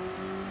there.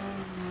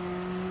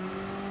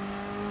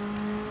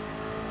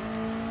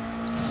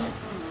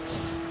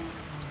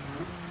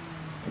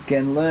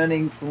 Again,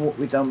 learning from what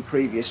we've done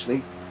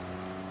previously.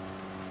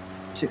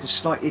 Took a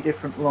slightly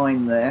different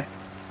line there,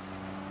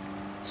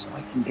 so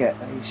I can get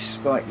a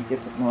slightly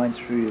different line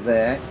through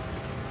there.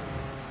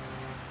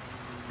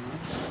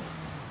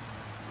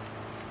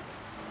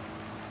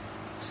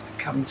 So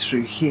coming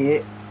through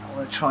here, I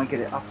want to try and get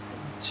it up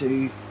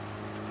to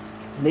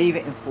leave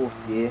it in fourth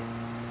gear.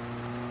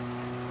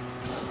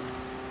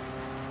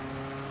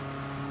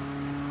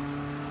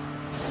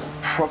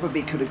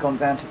 Probably could have gone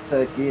down to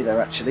third gear there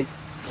actually.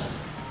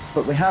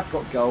 But we have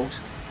got gold.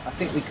 I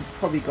think we could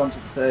probably gone to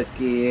third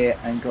gear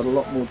and got a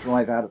lot more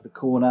drive out of the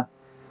corner.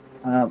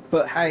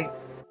 But hey,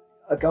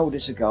 a gold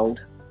is a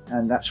gold,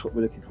 and that's what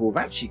we're looking for. We've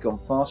actually gone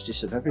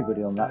fastest of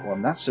everybody on that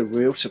one. That's a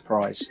real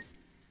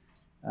surprise.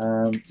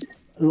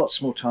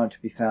 Lots more time to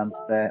be found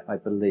there, I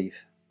believe.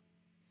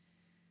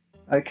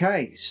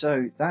 Okay,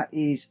 so that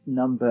is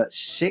number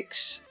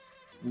 6.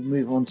 We'll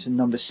move on to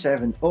number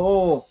 7.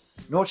 Oh,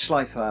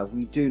 Nordschleife.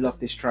 We do love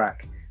this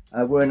track.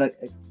 We're in a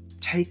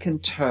Taken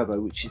Turbo,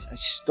 which is a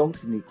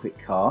stonkingly quick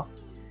car,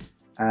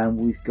 and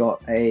we've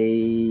got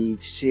a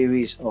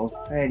series of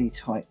fairly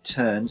tight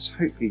turns.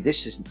 Hopefully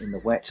this isn't in the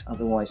wet,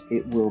 otherwise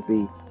it will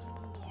be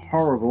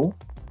horrible.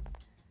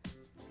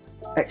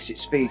 Exit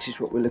speeds is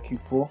what we're looking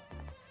for,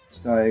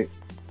 so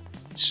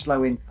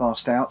slow in,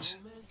 fast out,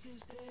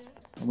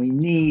 and we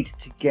need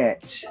to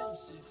get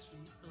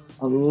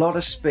a lot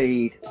of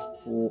speed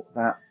for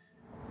that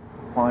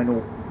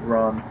final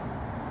run.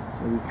 So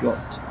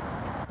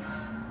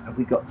have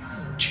we got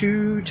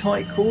 2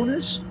 tight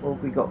corners, or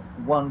have we got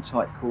 1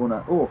 tight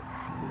corner? Oh,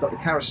 we've got the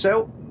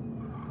carousel.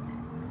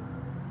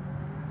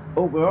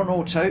 Oh, we're on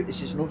auto.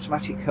 This is an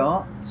automatic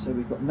car, so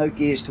we've got no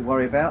gears to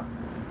worry about.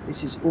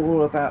 This is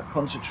all about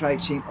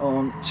concentrating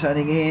on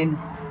turning in.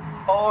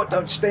 Oh,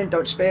 don't spin,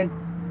 don't spin.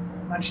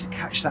 I managed to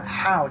catch that.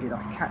 How did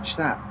I catch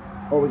that?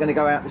 Oh, we're going to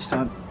go out this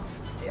time.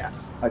 Yeah,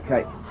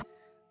 okay.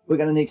 We're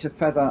going to need to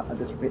feather a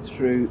little bit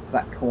through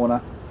that corner.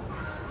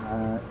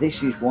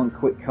 This is one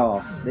quick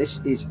car. This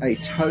is a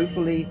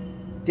totally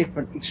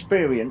different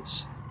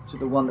experience to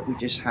the one that we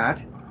just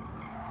had.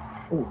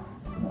 Oh,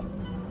 no.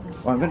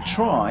 Well, I'm going to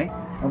try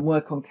and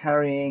work on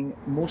carrying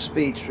more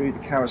speed through the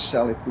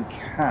carousel if we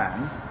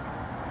can.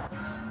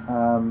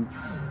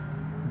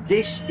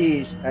 This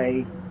is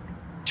a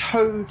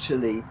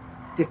totally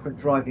different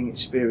driving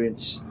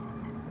experience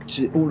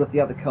to all of the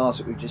other cars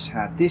that we've just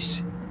had.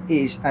 This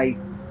is a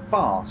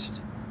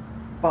fast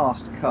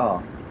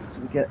car. So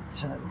we get,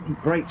 he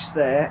brakes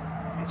there,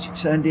 gets it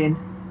turned in.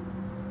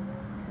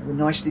 We're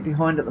nicely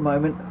behind at the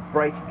moment.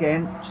 Brake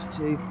again, just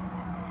to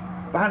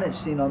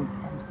balancing on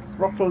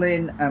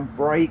throttling and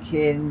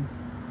braking,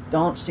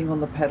 dancing on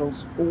the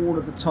pedals all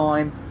of the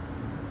time.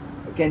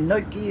 Again,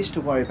 no gears to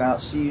worry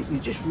about, so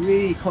you're just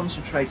really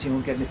concentrating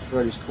on getting it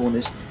through those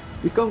corners.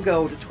 We've gone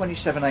gold at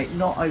 27.8,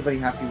 not overly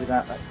happy with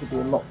that. That could be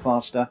a lot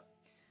faster.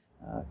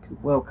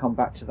 Could well come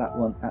back to that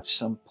one at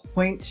some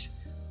point.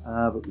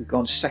 But we've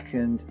gone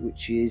second,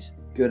 which is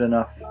good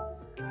enough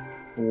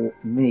for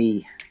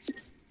me.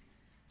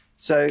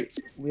 So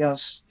we are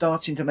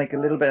starting to make a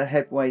little bit of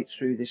headway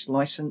through this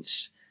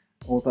license,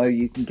 although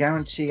you can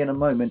guarantee in a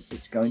moment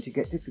it's going to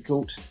get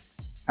difficult.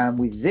 And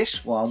with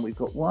this one, we've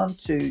got 1,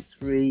 2,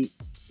 3,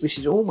 this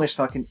is almost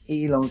like an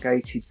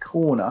elongated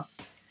corner.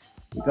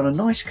 We've got a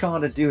nice car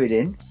to do it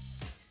in.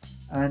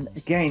 And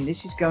again,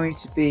 this is going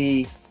to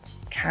be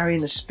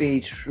carrying the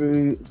speed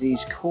through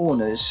these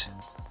corners.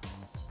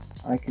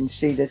 I can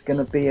see there's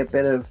going to be a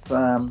bit of,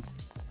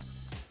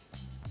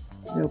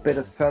 little bit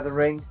of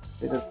feathering,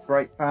 a bit of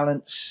brake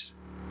balance,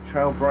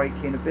 trail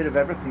braking, a bit of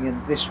everything in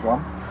this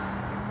one.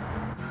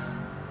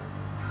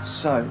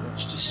 So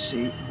let's just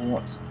see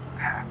what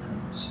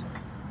happens.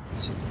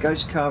 So the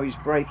ghost car is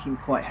braking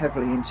quite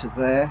heavily into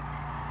there,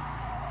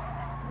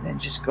 and then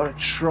just got to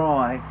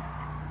try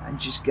and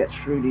just get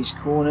through these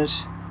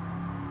corners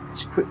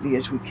as quickly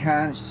as we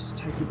can. Let's just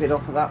take a bit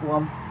off of that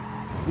one.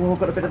 We've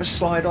got a bit of a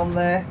slide on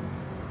there.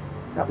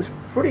 That was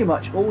pretty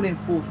much all in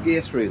fourth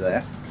gear through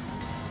there.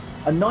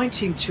 A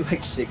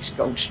 19286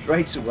 gold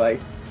straight away.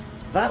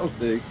 That'll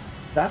do.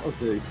 That'll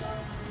do.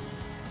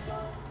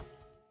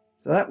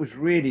 So that was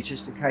really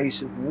just a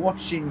case of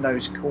watching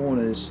those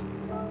corners,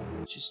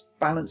 just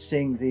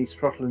balancing the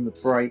throttle and the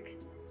brake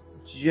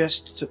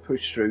just to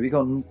push through. We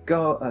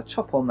got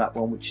top on that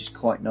one, which is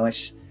quite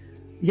nice.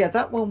 Yeah,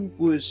 that one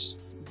was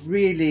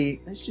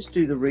really, let's just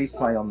do the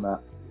replay on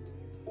that.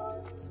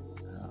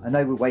 I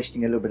know we're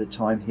wasting a little bit of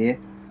time here.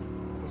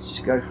 Let's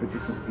just go for a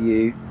different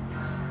view.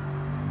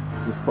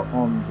 We'll put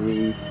on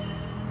the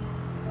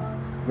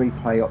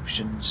replay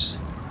options,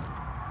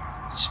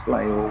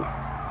 display all.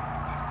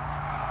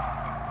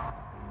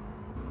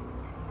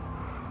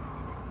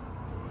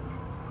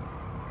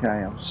 Okay,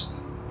 I'm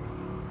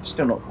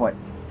still not quite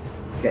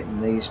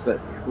getting these, but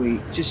if we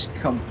just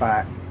come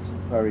back to the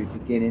very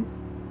beginning.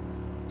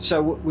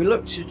 So we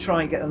looked to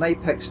try and get an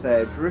apex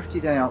there,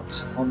 drifted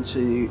out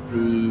onto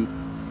the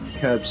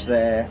curbs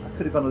there. I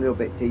could have gone a little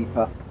bit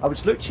deeper. I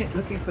was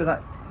looking for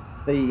that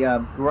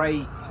the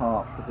grey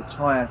part for the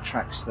tyre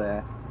tracks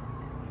there.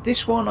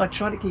 This one I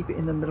tried to keep it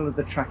in the middle of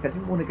the track. I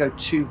didn't want to go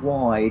too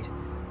wide,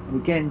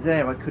 and again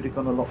there I could have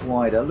gone a lot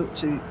wider. I looked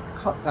to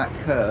cut that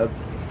curb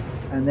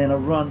and then a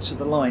run to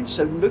the line.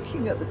 So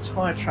looking at the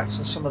tyre tracks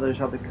on some of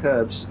those other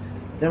curbs,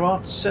 there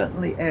are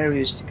certainly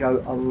areas to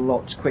go a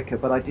lot quicker,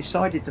 but I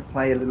decided to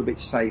play a little bit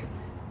safe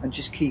and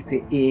just keep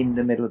it in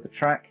the middle of the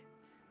track.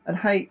 And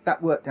hey,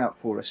 that worked out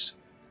for us.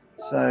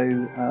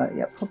 So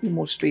yeah, probably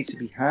more speed to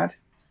be had,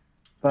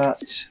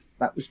 but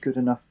that was good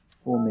enough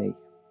for me.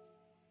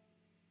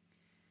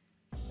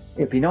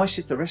 It'd be nice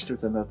if the rest of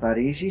them are that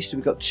easy. So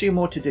we've got 2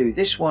 more to do.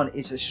 This one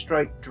is a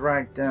straight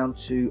drag down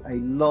to a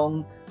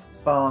long,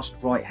 fast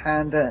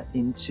right-hander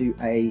into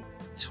a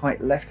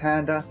tight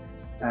left-hander,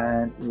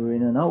 and we're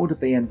in an older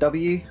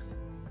BMW.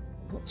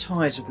 What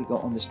tyres have we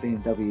got on this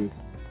BMW?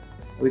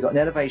 We've got an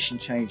elevation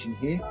change in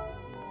here.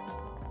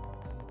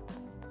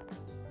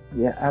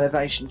 Yeah,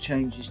 elevation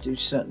changes do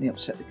certainly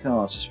upset the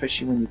cars,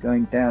 especially when you're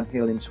going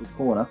downhill into a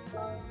corner.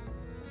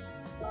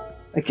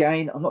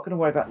 Again, I'm not going to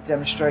worry about the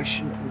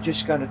demonstration. We're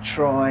just going to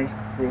try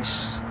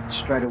this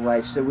straight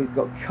away. So we've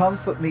got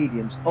comfort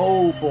mediums.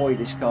 Oh boy,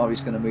 this car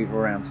is going to move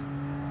around.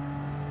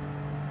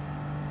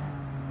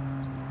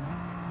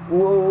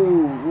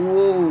 Whoa,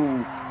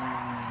 whoa.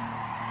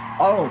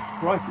 Oh,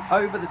 crikey.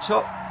 Over the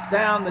top,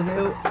 down the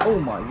hill. Oh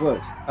my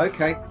word.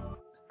 Okay,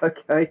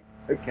 okay,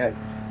 okay.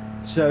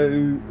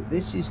 So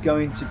this is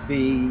going to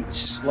be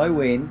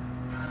slow in,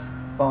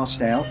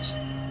 fast out.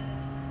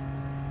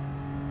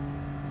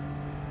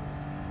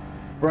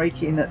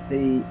 Braking at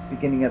the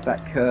beginning of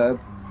that curb.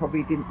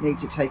 Probably didn't need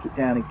to take it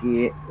down a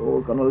gear,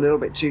 or gone a little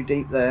bit too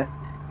deep there.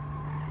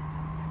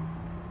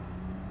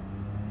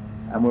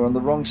 And we're on the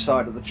wrong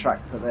side of the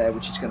track for there,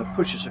 which is going to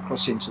push us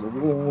across into the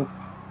wall.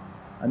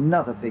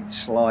 Another big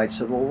slide,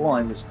 so the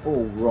line was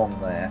all wrong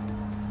there.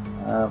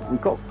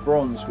 We've got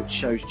bronze, which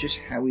shows just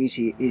how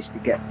easy it is to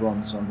get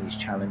bronze on these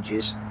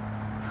challenges.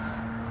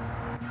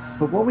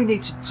 But what we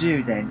need to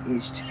do then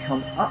is to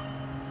come up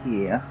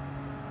here.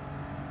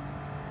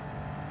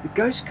 The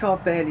ghost car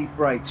barely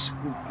brakes.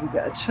 We'll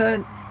get a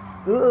turn.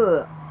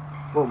 Ugh.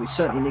 Well, we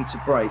certainly need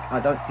to brake. I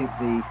don't think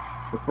the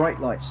brake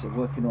lights are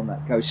working on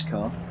that ghost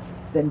car.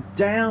 Then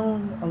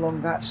down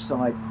along that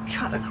side,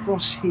 cut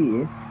across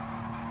here.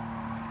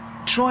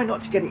 Try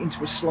not to get it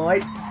into a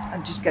slide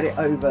and just get it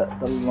over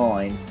the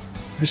line.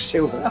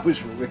 Silver, that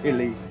was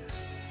really,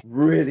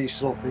 really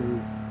sloppy.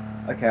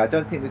 Okay, I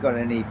don't think we've got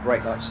any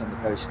brake lights on the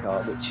ghost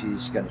car, which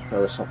is going to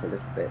throw us off a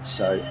little bit.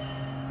 So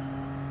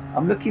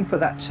I'm looking for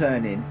that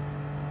turn-in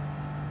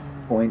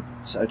point.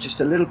 So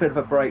just a little bit of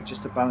a brake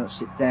just to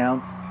balance it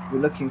down. We're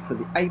looking for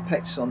the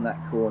apex on that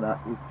corner.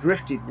 We've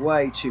drifted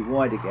way too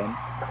wide again.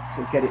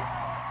 So get it.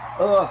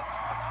 Oh,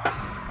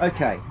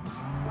 okay.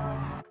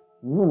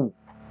 Woo.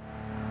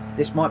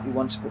 This might be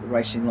one to put the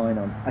racing line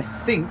on. I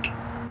think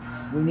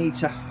we need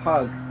to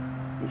hug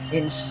the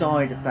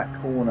inside of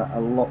that corner a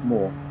lot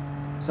more.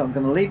 So I'm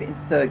going to leave it in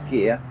third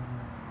gear.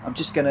 I'm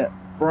just going to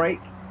brake,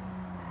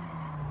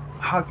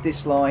 hug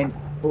this line.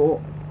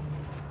 Oh,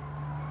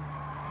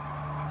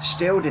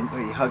 still didn't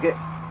really hug it.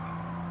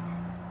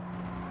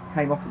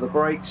 Came off of the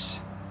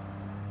brakes.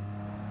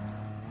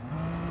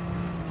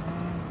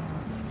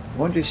 I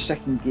wonder if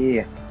second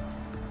gear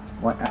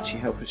might actually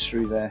help us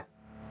through there.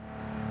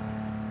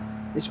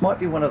 This might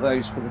be one of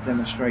those for the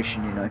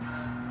demonstration, you know.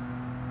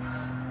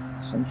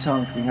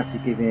 Sometimes we have to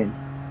give in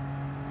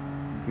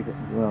and give it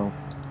a whirl.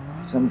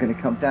 So I'm going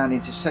to come down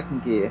into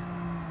second gear.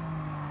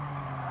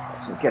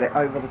 So get it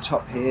over the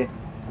top here.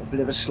 A bit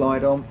of a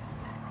slide on.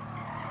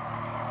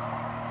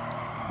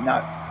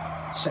 No,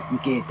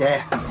 second gear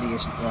definitely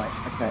isn't right.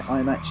 Okay,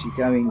 I'm actually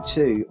going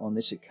to, on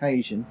this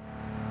occasion,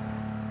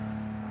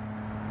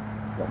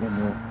 got one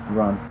more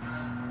run.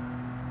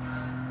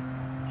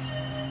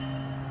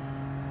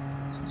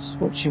 So just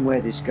watching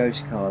where this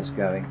ghost car is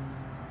going.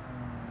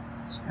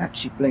 So it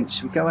actually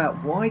blinks. We go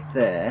out wide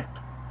there,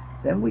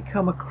 then we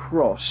come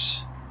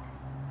across.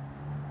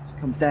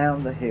 Come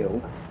down the hill,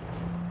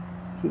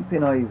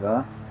 keeping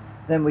over,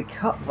 then we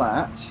cut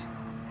that,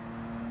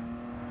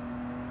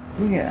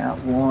 bring it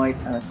out wide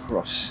and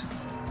across.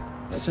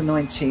 That's a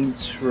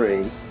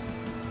 19.3.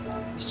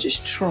 Let's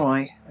just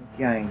try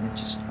again.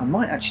 I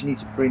might actually need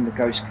to bring the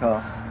ghost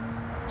car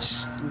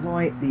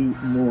slightly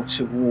more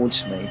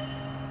towards me,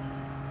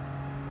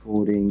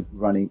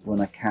 running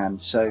when I can.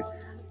 So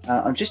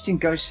I'm just in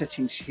ghost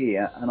settings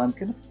here, and I'm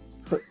going to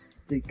put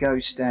the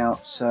ghost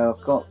out. So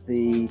I've got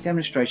the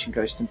demonstration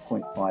ghost in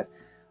 0.5. I'm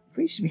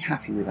reasonably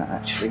happy with that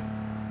actually.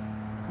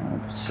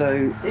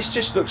 So this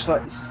just looks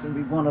like this is going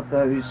to be one of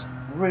those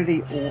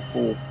really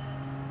awful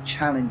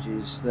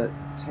challenges that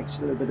takes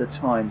a little bit of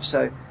time.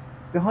 So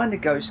behind the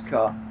ghost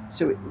car,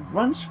 so it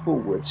runs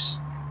forwards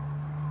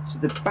to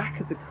the back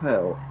of the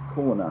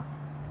corner.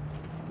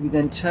 We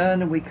then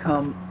turn and we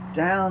come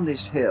down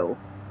this hill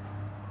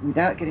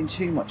without getting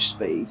too much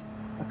speed,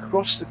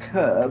 across the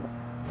curb,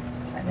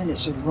 and then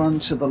it's a run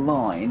to the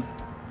line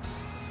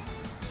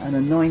and a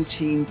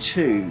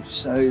 19.2.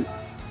 So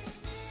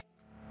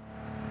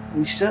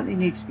we certainly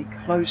need to be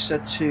closer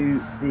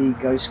to the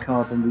ghost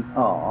car than we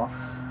are,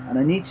 and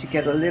I need to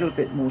get a little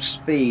bit more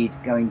speed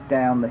going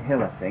down the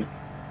hill, I think.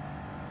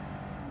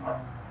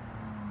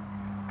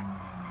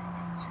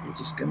 So we're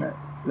just gonna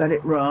let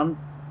it run,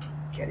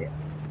 get it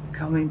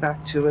coming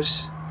back to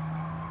us.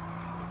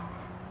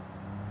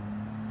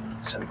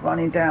 So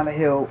running down the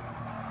hill,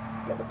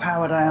 get the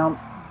power down,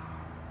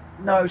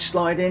 no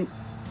sliding.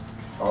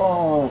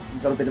 Oh, we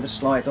got a bit of a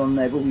slide on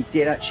there, but we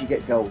did actually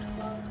get gold.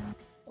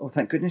 Oh,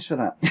 thank goodness for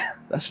that.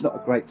 That's not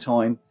a great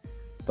time,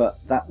 but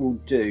that will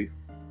do.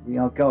 We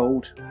are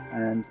gold,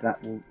 and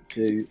that will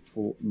do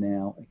for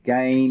now.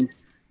 Again,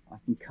 I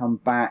can come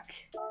back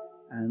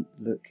and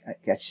look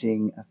at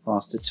getting a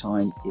faster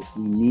time if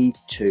we need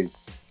to.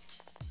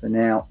 For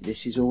now,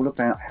 this is all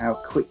about how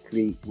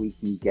quickly we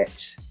can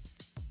get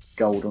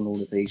gold on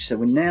all of these. So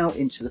we're now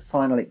into the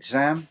final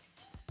exam,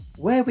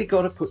 where we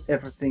got to put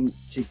everything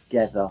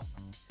together.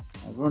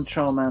 We're on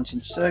Trial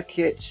Mountain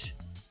Circuit,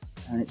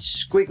 and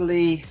it's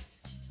squiggly,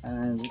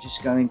 and we're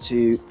just going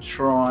to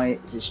try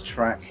this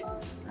track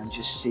and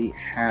just see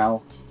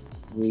how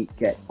we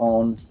get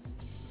on,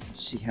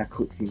 see how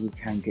quickly we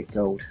can get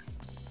gold.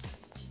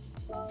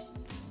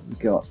 We've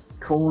got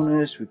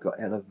corners, we've got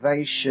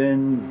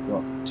elevation, we've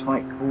got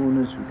tight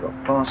corners, we've got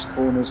fast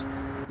corners.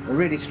 We're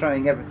really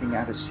throwing everything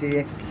at us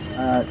here.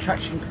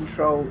 Traction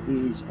control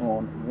is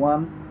on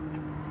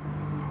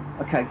 1.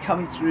 Okay,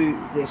 coming through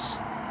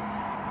this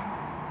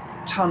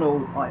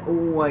tunnel, I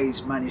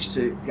always manage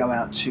to go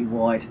out too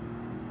wide,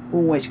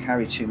 always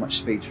carry too much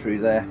speed through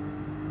there.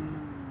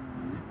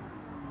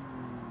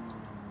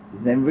 You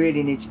then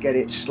really need to get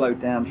it slowed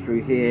down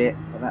through here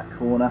for that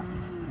corner.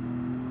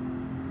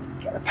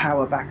 Get the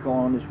power back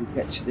on as we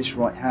get to this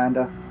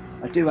right-hander.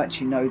 I do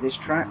actually know this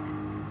track,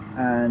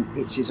 and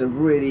it is a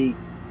really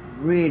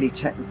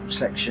technical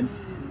section.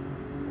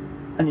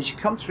 And as you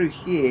come through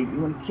here, you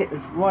want to get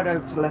us right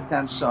over to the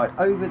left-hand side,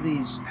 over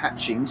these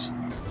hatchings,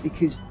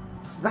 because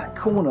that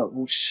corner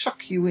will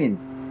suck you in.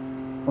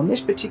 On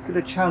this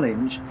particular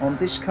challenge, on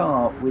this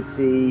car with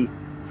the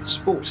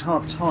sports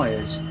hard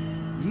tyres,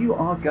 you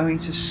are going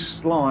to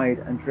slide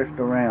and drift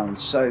around.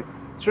 So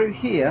through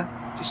here,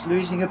 just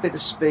losing a bit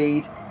of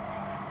speed,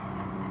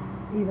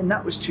 even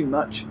that was too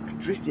much,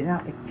 drifting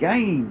out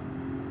again.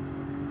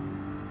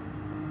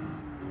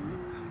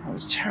 That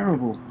was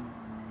terrible.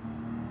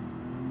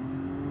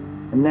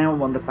 And now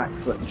I'm on the back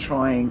foot and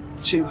trying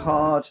too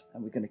hard,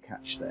 and we're going to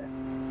catch there.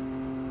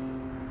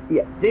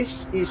 yeah,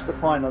 this is the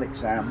final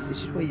exam.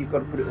 This is where you've got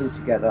to put it all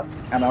together.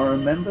 And I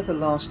remember the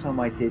last time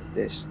I did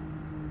this,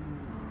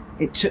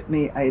 it took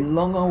me a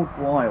long old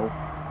while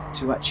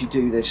to actually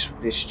do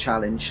this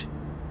challenge.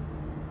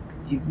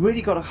 You've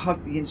really got to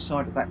hug the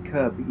inside of that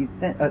curb, but you've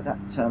then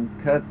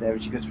curb there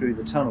as you go through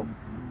the tunnel.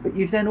 But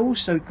you've then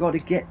also got to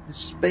get the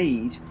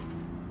speed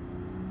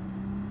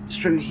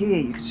through here.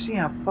 You can see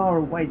how far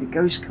away the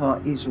ghost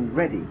car is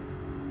already.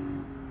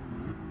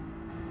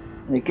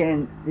 And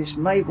again, this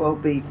may well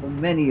be for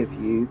many of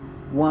you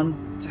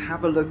one to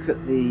have a look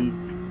at the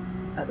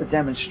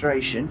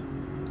demonstration,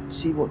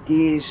 see what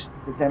gears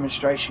the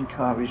demonstration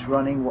car is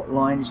running, what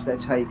lines they're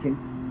taking.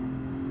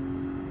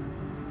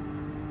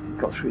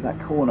 Got through that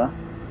corner.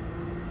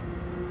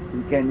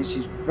 And again, this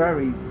is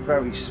very,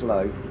 very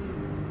slow.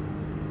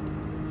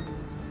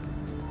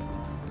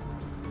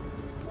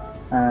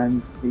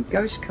 And the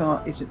ghost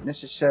car isn't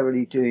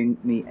necessarily doing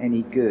me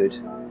any good.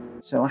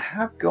 So I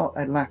have got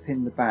a lap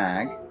in the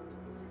bag.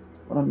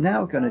 What I'm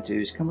now going to do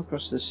is come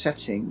across the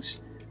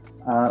settings.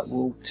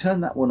 We'll turn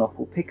that one off.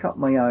 We'll pick up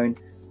my own.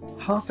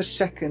 Half a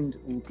second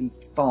will be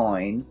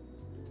fine,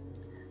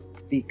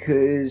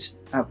 because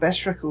our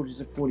best record is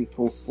a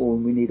 44.4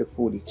 and we need a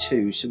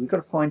 42, so we've got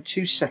to find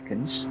 2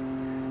 seconds.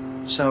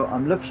 So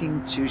I'm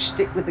looking to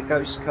stick with the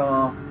ghost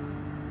car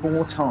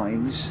 4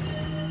 times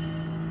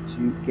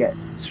to get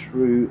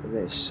through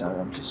this. So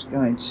I'm just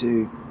going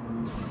to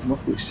come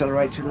off the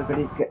accelerator a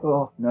little bit.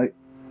 Oh no,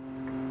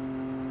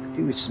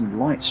 do with some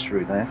lights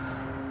through there.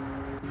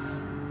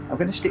 I'm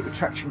going to stick with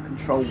traction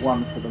control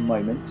 1 for the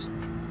moment.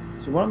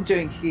 So what I'm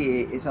doing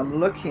here is I'm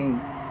looking,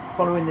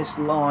 following this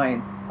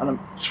line, and I'm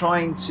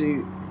trying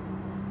to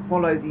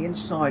follow the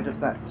inside of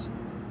that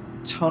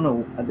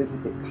tunnel a little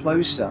bit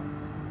closer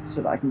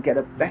so that I can get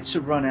a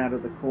better run out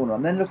of the corner.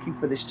 I'm then looking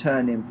for this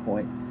turn-in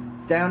point,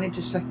 down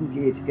into second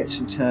gear to get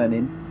some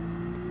turn-in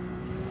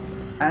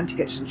and to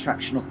get some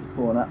traction off the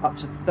corner, up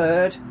to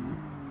third.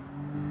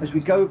 As we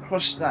go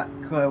across that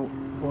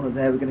corner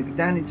there, we're going to go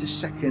down into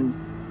second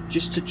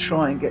just to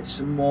try and get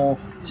some more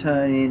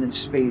turn-in and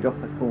speed off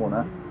the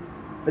corner.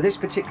 For this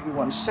particular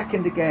one,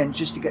 second again,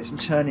 just to get some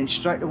turn-in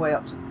straight away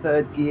up to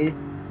third gear.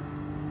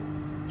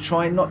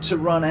 Trying not to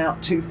run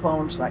out too far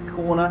onto that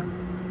corner.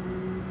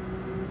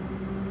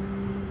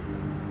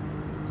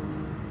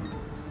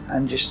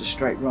 And just a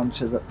straight run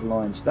to the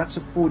lines. That's a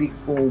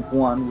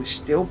 44.1. We're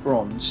still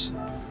bronze.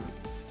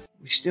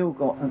 We've still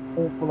got an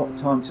awful lot of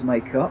time to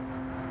make up.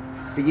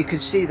 But you can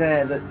see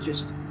there that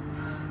just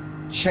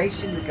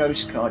chasing the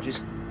ghost car,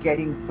 just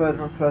getting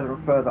further and further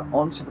and further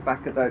onto the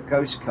back of that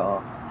ghost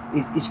car,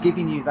 is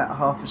giving you that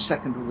half a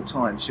second all the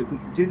time. So if we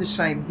can do the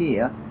same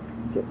here,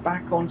 get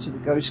back onto the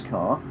ghost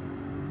car,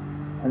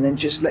 and then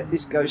just let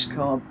this ghost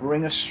car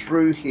bring us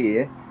through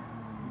here,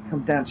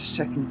 come down to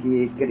second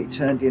gear, get it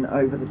turned in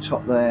over the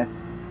top there,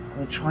 and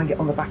then try and get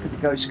on the back of the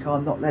ghost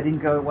car, not let him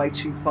go away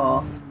too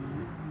far.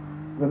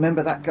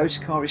 Remember, that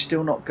ghost car is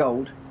still not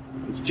gold.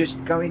 It's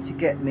just going to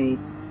get me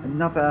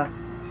another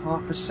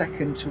half a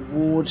second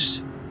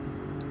towards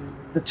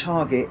the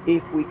target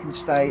if we can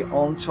stay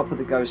on top of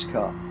the ghost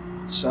car.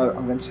 So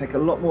I'm going to take a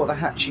lot more of the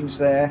hatchings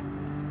there,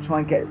 try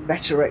and get a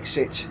better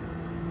exit.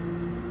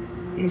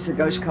 Is the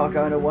ghost car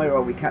going away, or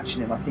are we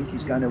catching him? I think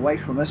he's going away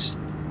from us.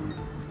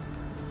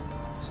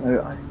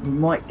 So we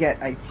might get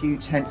a few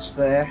tenths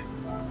there.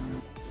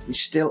 We're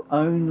still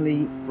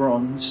only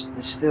bronze.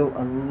 There's still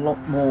a lot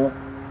more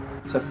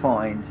to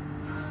find.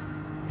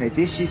 Okay,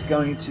 this is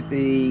going to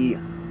be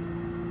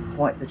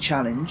quite the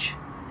challenge.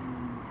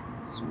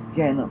 So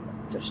again, I'm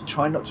just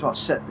trying not to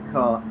upset the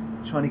car,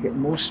 trying to get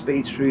more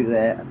speed through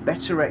there, a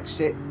better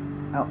exit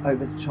out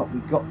over the top. We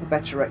got the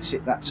better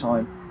exit that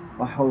time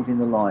by holding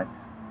the line.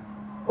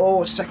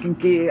 Oh, second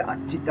gear, I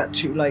did that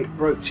too late,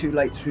 broke too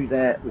late through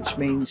there, which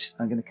means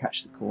I'm going to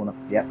catch the corner.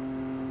 Yep.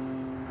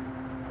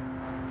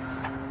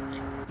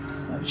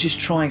 I was just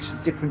trying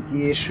some different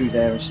gears through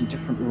there and some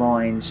different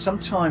lines.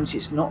 Sometimes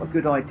it's not a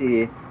good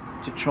idea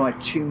to try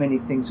too many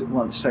things at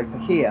once. So for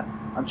here,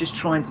 I'm just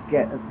trying to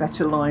get a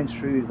better line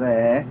through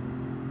there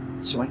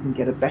so I can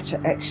get a better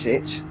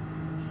exit.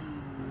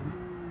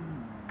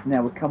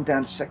 Now we'll come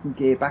down to second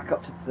gear, back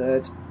up to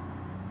third.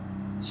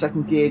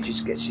 Second gear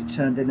just gets it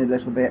turned in a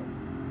little bit.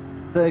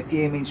 Third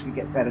gear means we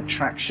get better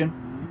traction.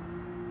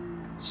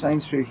 Same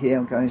through here,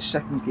 I'm going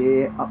second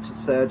gear up to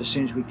third as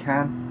soon as we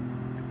can.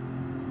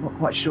 I'm not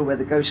quite sure where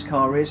the ghost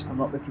car is, I'm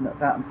not looking at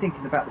that. I'm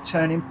thinking about the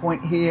turning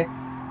point here.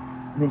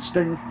 And then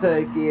still in the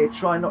third gear,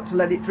 try not to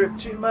let it drift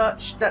too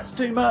much. That's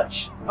too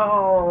much.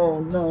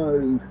 Oh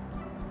no.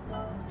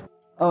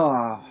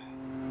 Ah.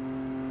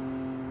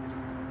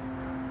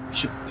 I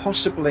should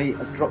possibly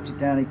have dropped it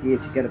down a gear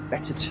to get a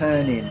better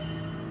turn in,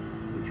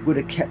 which would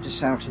have kept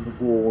us out of the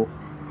wall.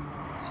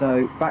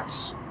 So back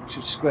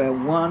to square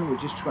one. We're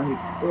just trying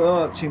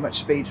to too much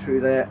speed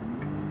through there.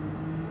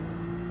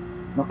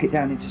 Knock it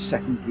down into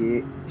second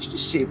gear. Let's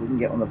just see if we can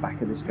get on the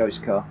back of this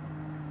ghost car.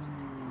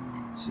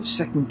 So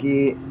second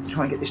gear,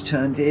 try and get this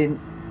turned in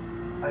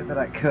over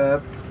that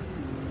curb.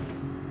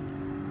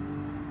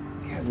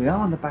 Okay, we are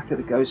on the back of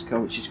the ghost car,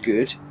 which is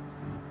good.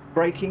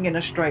 braking in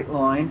a straight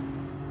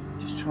line,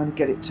 just trying to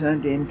get it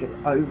turned in, get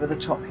it over the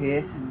top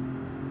here.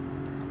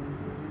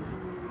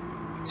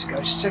 Let's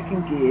go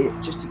second gear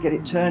just to get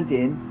it turned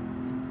in.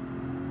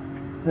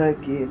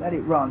 Third gear, let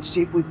it run,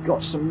 see if we've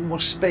got some more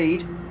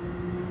speed.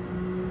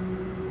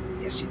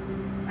 Yes, it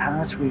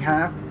has, we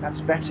have,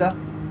 that's better.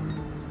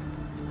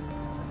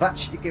 That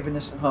should have given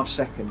us a half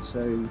second,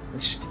 so we're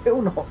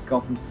still not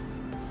gone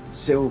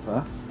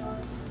silver.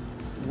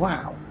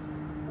 Wow.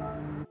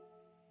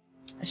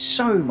 There's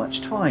so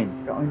much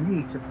time that I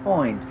need to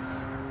find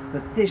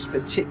for this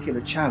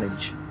particular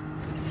challenge.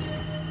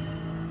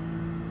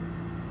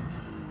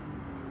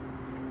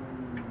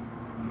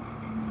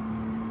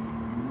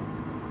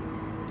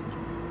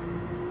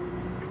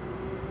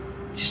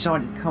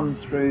 Decided to come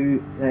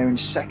through there in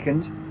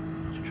second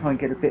to try and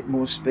get a bit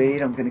more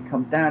speed. I'm going to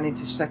come down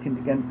into second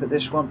again for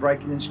this one,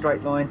 braking in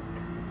straight line,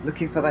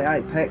 looking for the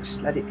apex,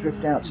 let it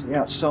drift out to the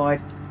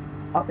outside,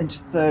 up into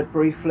third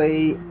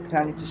briefly,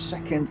 down into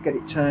second, get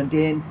it turned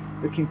in,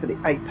 looking for the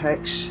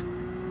apex,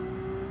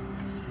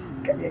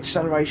 get the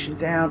acceleration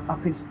down,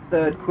 up into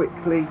third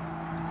quickly,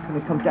 going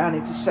to come down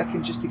into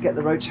second just to get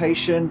the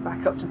rotation,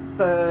 back up to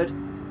third,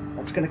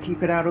 that's going to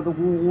keep it out of the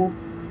wall.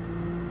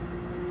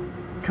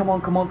 Come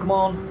on, come on, come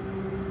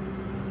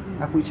on.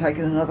 Have we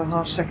taken another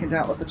half second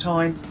out of the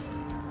time?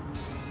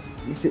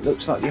 Yes, it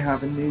looks like we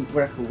have a new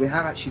record. We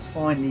have actually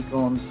finally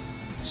gone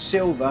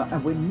silver,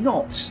 and we're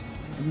not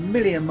a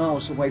million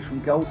miles away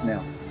from gold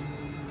now.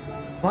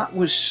 That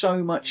was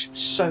so much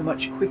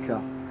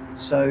quicker.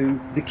 So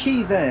the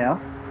key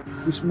there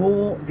was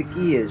more the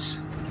gears.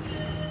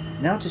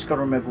 Now I've just got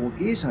to remember what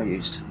gears I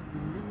used.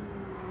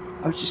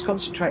 I was just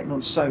concentrating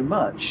on so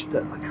much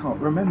that I can't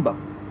remember.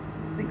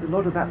 I think a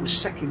lot of that was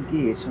second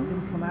gear, so I'm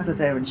going to come out of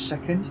there in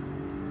second.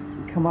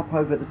 We come up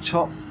over the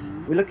top.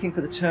 We're looking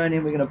for the turn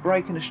in. We're going to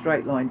brake in a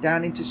straight line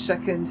down into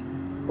second,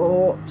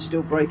 or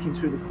still braking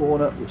through the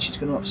corner, which is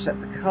going to upset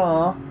the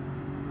car.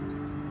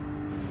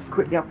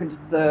 Quickly up into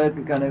third.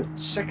 We're going to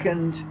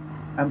second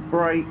and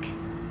brake.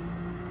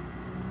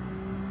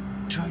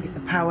 Try and get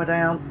the power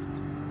down.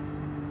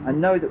 I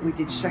know that we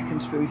did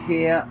second through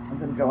here. I'm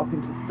going to go up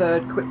into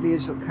third quickly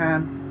as I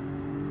can.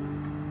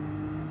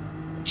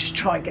 Just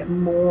try and get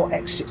more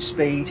exit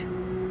speed.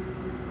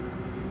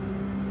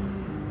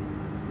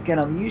 Again,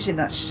 I'm using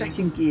that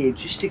second gear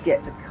just to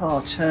get the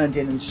car turned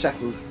in and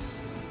settled.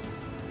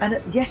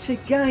 And yet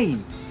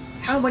again,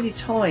 how many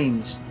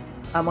times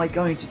am I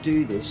going to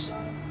do this?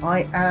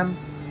 I am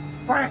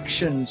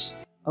fractions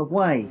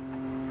away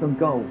from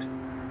gold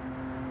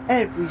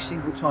every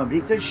single time, but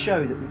it does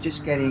show that we're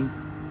just getting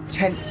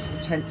tenths and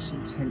tenths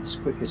and tenths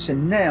quicker. So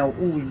now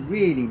all we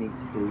really need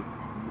to do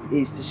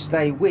is to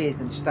stay with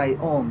and stay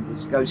on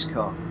this ghost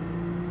car.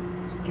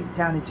 So get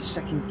down into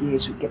second gear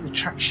so we get the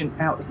traction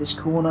out of this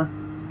corner,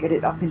 get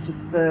it up into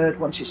third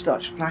once it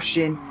starts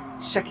flashing,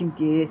 second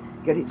gear,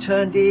 get it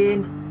turned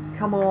in,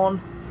 come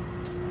on,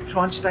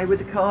 try and stay with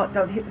the car,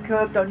 don't hit the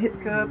curb, don't hit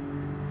the curb.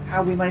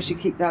 How we managed to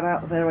keep that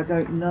out of there I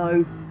don't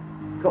know.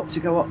 We've got to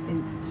go up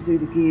in to do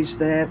the gears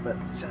there, but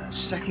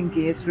second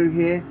gear through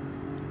here,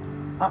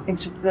 up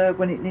into third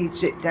when it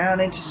needs it, down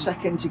into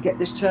second to get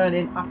this turn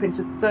in, up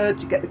into third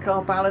to get the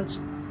car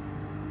balanced.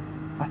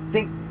 I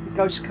think the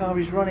ghost car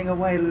is running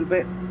away a little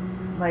bit.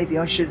 Maybe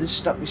I should have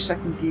stuck with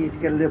second gear to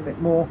get a little bit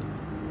more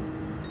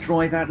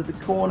drive out of the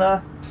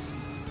corner.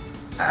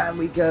 And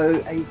we go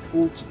a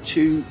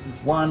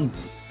 4-2-1.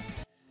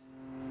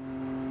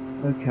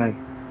 Okay.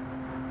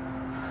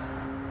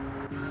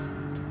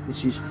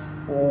 This is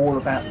all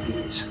about the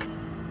gears.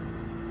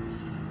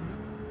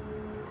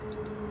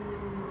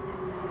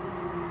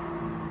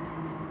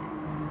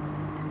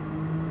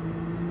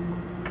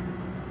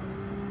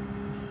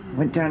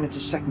 Went down into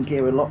second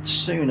gear a lot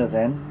sooner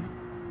then,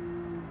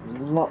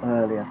 a lot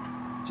earlier,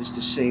 just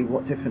to see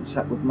what difference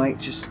that would make.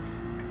 Just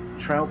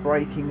trail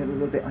braking a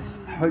little bit, I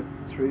hope,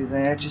 through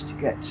there, just to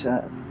get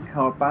the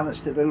car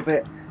balanced a little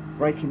bit,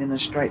 braking in a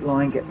straight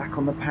line, get back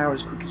on the power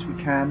as quick as we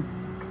can.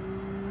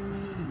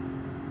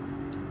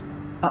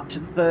 Up to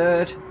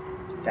third,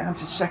 down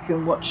to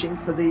second, watching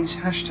for these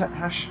hash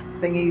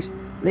thingies,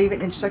 leave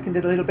it in second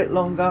a little bit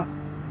longer,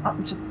 up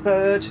into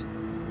third.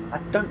 I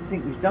don't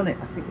think we've done it.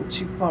 I think we're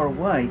too far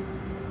away.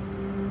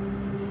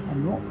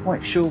 I'm not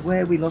quite sure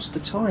where we lost the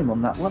time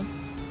on that one.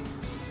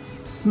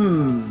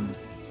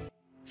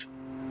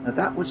 Now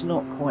that was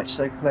not quite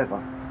so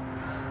clever.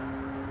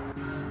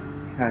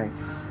 Okay.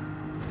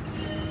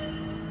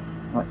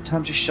 Right,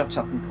 time to shut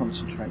up and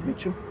concentrate,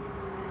 Mitchell.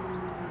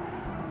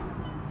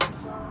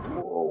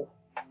 Whoa.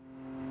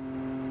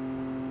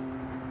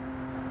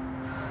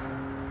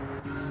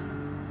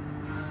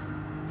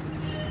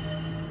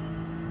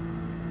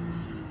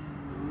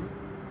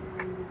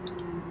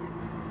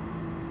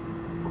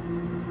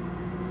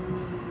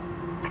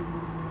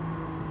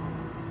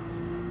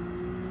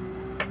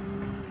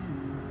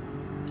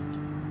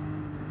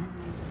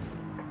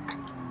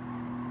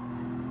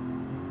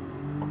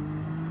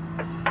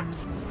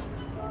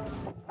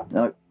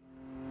 No.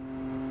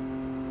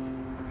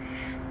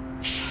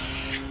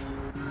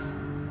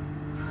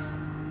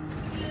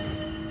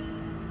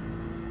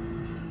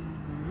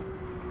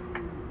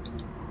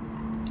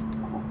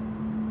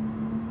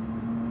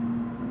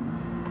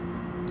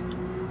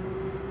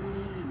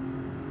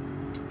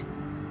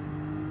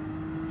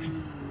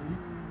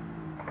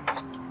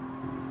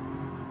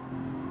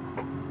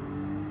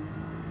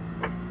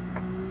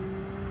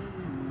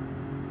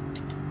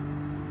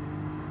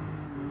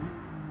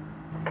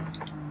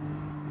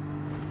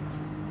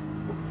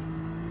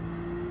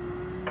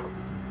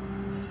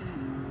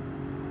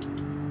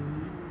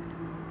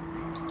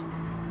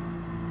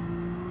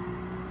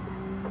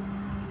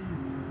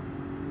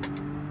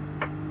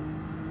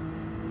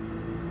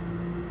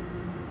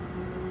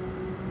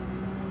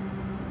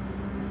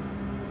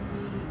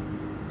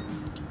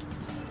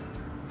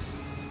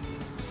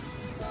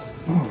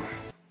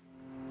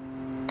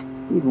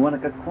 Even when I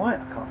go quiet,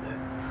 I can't do it.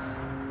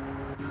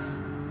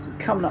 So I'm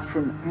coming up for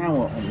an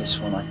hour on this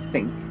one, I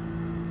think.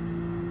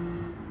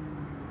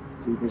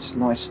 Do this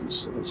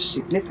license that is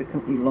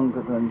significantly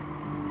longer than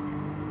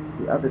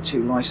the other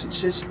two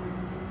licenses.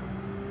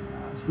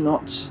 It's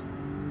not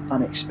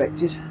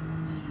unexpected.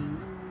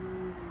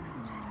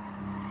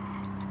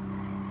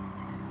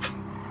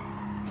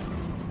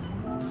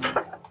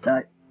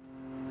 No.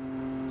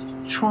 Just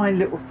trying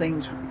little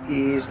things with the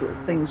gears,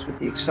 little things with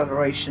the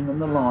acceleration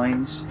and the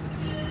lines.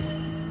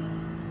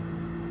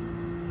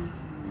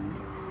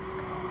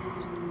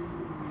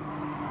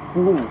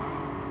 Ooh.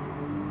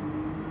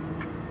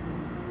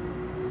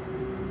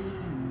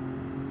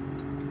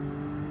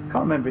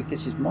 Can't remember if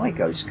this is my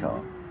ghost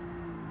car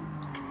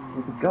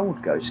or the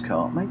gold ghost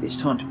car. Maybe it's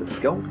time to put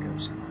the gold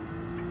ghost car.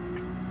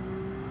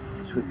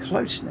 So we're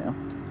close now.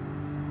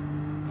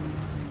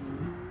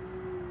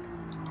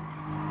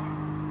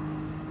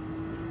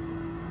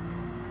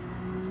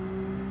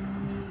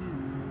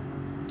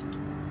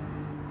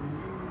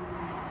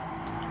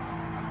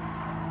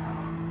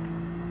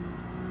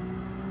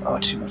 Oh,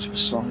 too much of a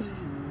slide.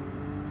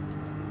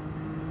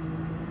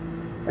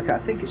 Okay, I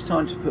think it's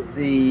time to put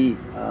the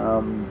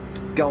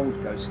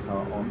gold ghost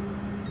car on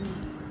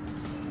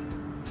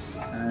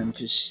and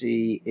just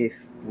see if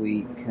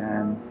we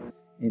can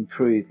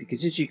improve,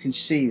 because as you can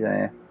see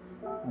there,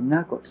 I've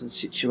now got to the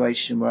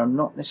situation where I'm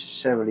not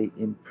necessarily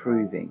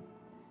improving.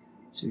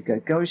 So we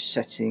go ghost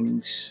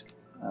settings,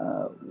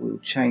 we'll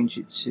change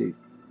it to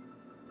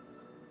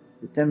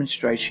the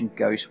demonstration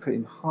ghost, put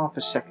him half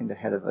a second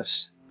ahead of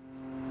us.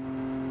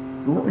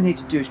 So what we need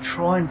to do is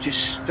try and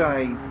just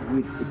stay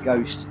with the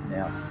ghost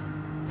now.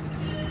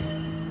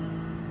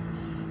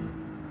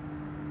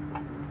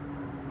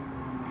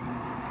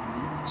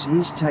 So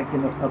he's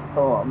taken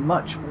a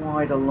much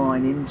wider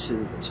line into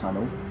the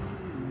tunnel.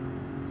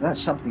 So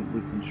that's something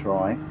we can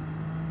try.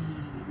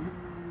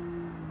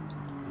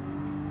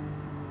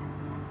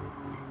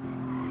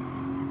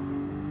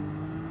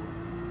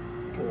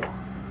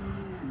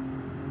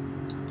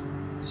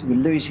 So we're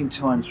losing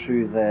time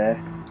through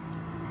there.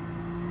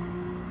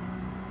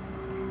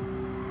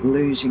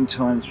 Losing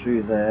time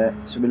through there,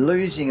 so we're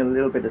losing a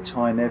little bit of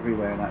time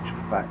everywhere in actual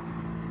fact.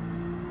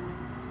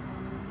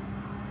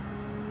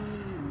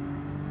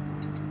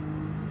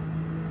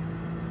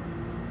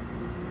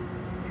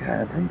 Okay,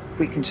 I think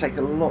we can take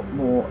a lot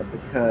more of the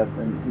curve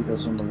than he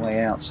does on the way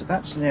out, so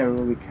that's an area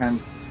where we can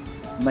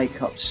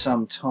make up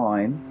some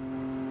time.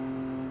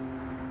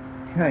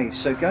 Okay,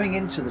 so going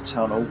into the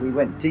tunnel we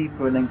went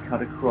deeper and then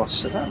cut across,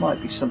 so that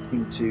might be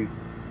something to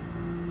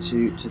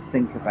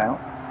think about.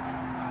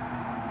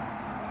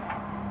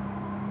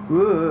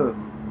 Whoa.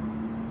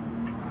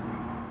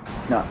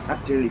 No,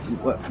 that really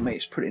didn't work for me.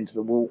 It's put it into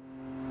the wall.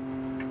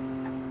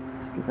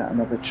 Let's give that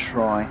another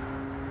try.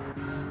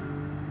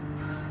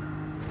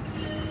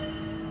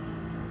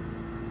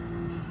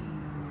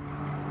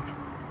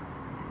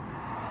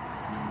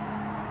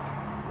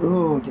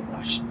 Oh,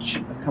 I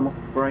shouldn't have come off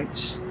the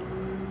brakes.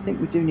 I think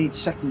we do need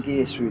second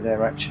gear through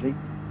there actually,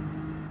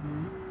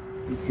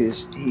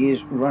 because he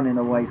is running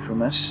away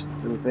from us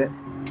a little bit.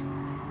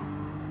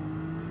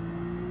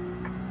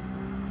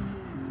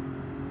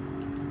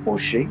 Or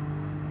she.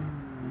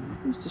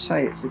 Who's to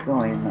say it's a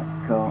guy in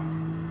that car?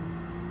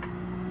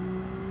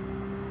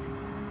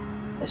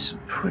 There's some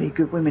pretty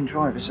good women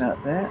drivers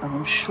out there, and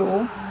I'm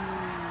sure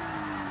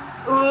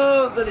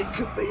that it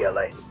could be a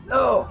lady.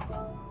 Oh,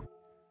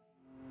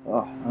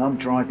 and I'm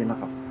driving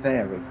like a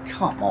fairy.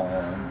 Come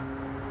on.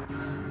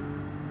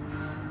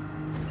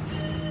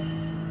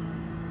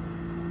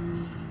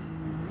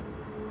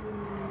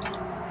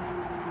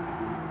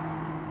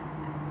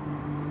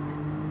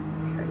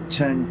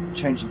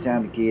 Changing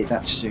down the gear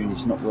that soon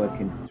is not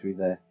working through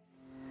there.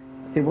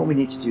 I think what we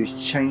need to do is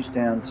change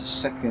down to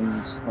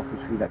second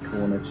halfway through that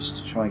corner just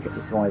to try and get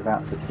the drive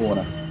out of the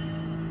corner.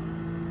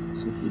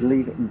 So if you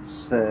leave it in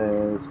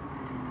third,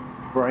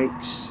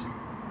 brakes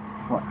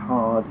quite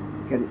hard,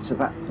 get it to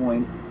that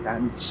point,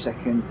 down into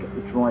second, get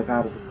the drive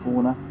out of the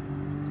corner.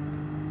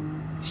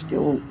 It's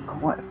still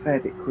quite a fair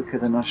bit quicker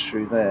than us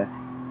through there.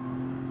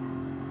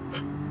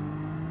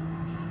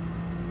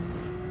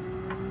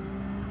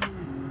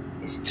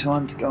 Is it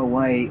time to go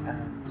away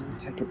and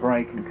take a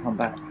break and come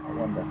back? I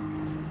wonder.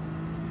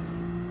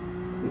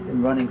 We've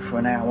been running for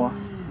an hour.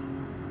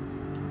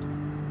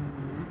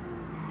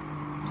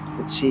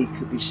 Fatigue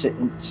could be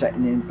setting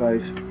in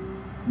both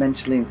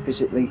mentally and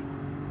physically.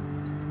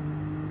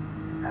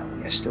 And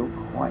we are still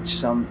quite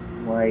some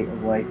way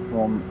away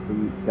from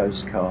the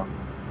ghost car.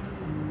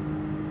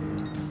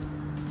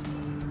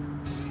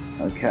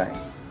 Okay.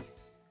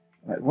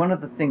 Right, one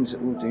of the things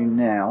that we'll do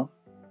now,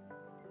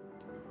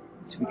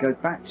 so we go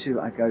back to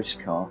our ghost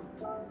car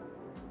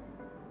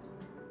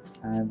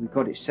and we've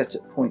got it set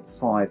at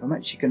 0.5. I'm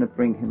actually going to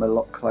bring him a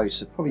lot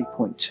closer, probably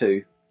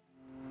 0.2,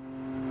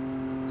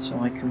 so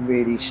I can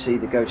really see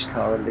the ghost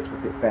car a little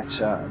bit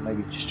better and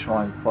maybe just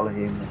try and follow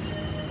him.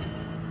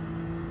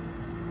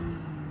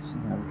 See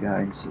how we're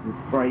going. So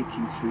we're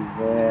braking through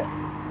there,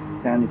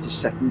 down into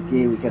second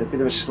gear, we get a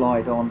bit of a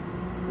slide on,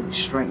 get it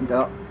straightened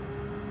up.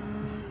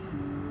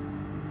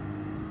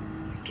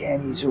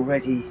 again, he's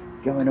already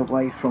going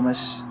away from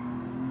us.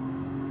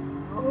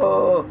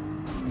 Oh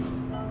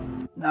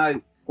no,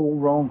 all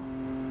wrong.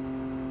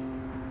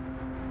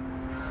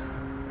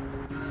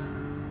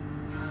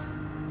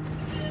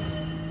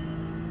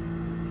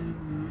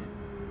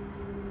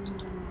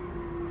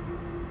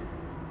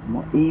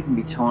 Might even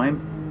be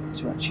time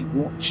to actually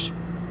watch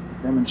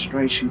the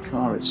demonstration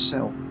car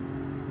itself.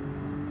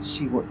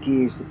 See what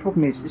gears. The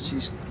problem is this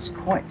is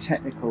quite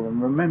technical,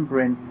 and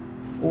remembering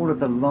all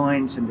of the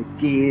lines and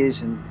the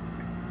gears and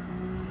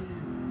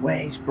where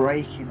he's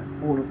braking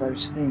and all of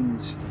those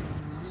things.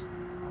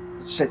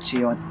 I said to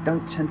you, I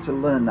don't tend to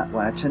learn that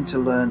way. I tend to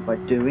learn by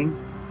doing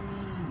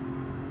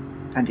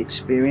and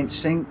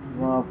experiencing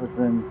rather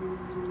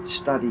than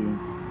studying.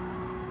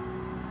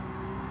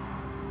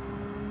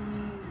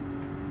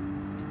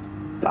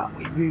 But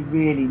we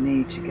really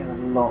need to get a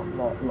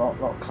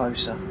lot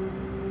closer.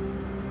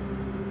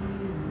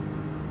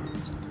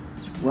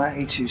 It's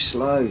way too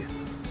slow.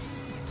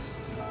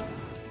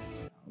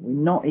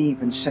 We're not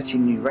even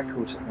setting new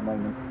records at the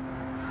moment.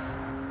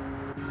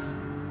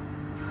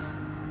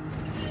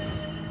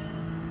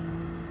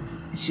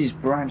 This is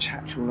Branch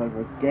Hatch all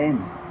over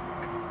again.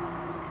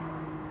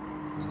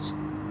 Just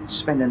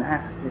spend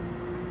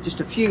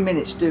just a few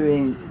minutes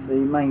doing the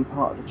main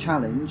part of the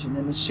challenge, and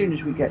then as soon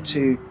as we get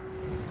to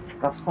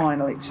the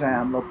final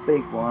exam, the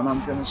big one,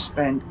 I'm going to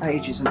spend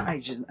ages and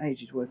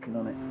ages working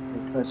on it.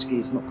 The first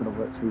gear's not going to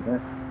work through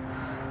there.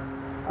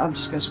 I'm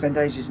just going to spend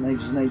ages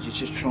and ages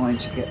just trying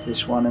to get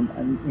this one,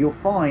 and you'll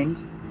find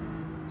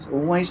it's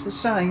always the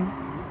same.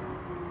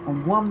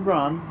 On one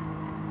run,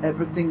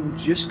 everything will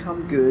just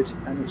come good,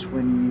 and it's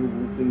when you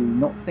will be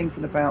not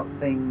thinking about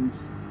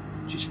things,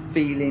 just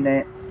feeling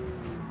it,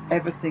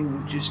 everything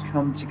will just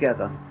come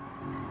together.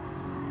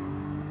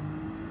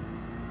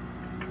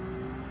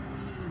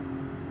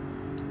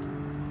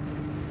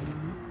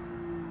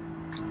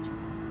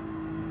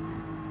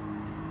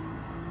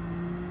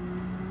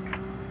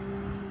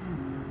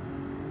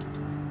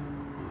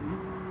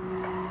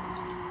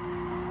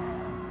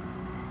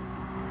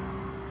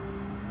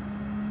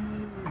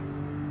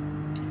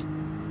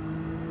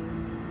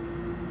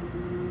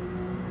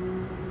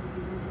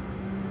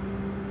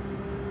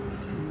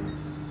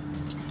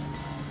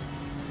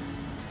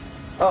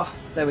 Oh,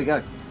 there we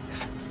go.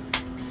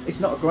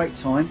 It's not a great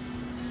time,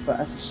 but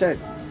as I said,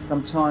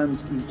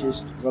 sometimes you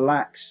just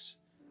relax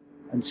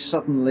and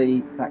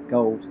suddenly that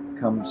gold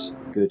comes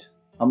good.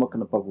 I'm not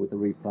going to bother with the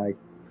replay. It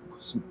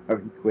wasn't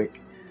very quick.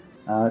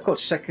 Got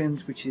second,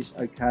 which is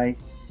okay.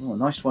 Oh,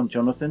 nice one,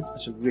 Jonathan.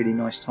 That's a really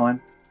nice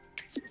time.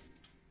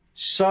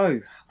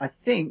 So I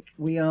think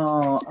we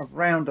are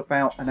around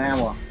about an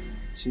hour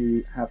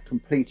to have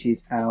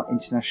completed our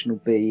International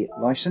B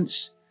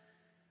license.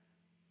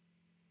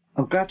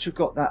 I'm glad to have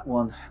got that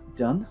one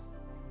done.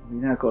 We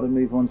now got to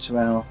move on to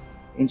our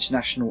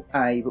International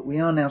A, but we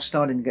are now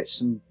starting to get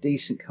some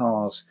decent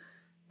cars.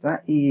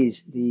 That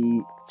is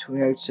the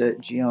Toyota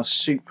GR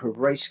Supra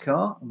race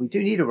car. We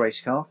do need a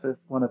race car for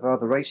one of our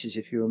other races,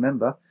 if you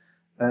remember,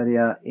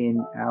 earlier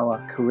in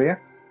our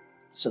career.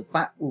 So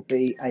that will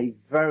be a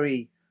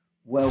very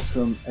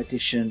welcome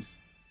addition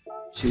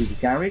to the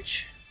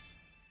garage.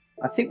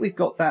 I think we've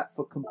got that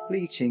for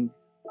completing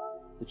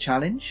the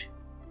challenge.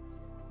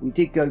 We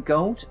did go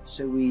gold,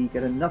 so we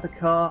get another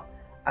car,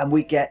 and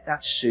we get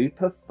that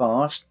super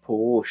fast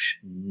Porsche.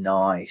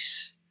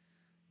 Nice.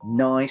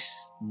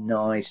 Nice,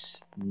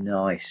 nice,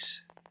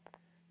 nice.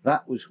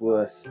 That was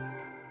worth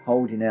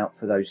holding out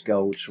for those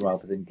golds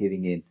rather than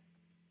giving in.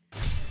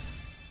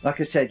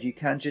 Like I said, you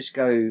can just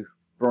go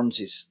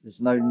bronzes.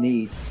 There's no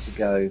need to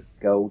go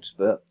golds,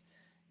 but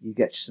you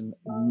get some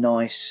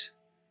nice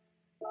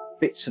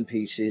bits and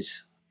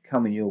pieces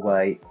coming your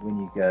way when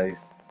you go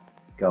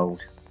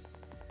gold.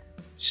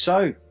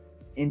 So,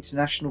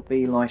 International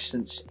B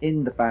license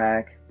in the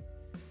bag.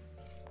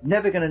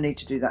 Never going to need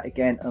to do that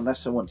again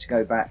unless I want to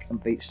go back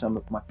and beat some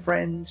of my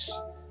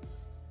friends.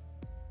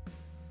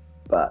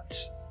 But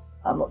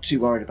I'm not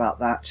too worried about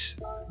that.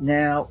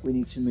 Now we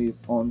need to move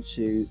on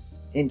to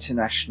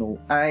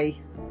International A.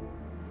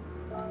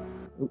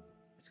 Ooh,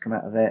 let's come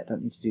out of there.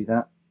 Don't need to do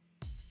that.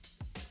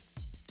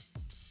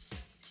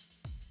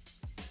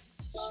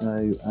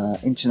 So,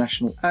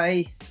 International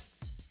A,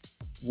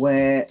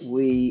 where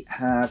we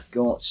have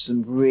got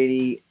some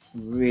really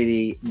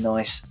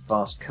nice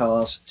fast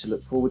cars to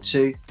look forward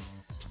to,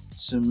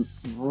 some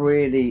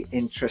really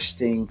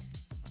interesting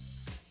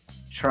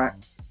track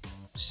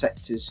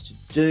sectors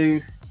to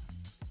do.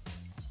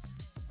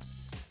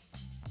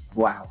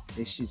 Wow,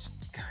 this is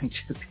going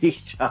to be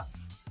tough.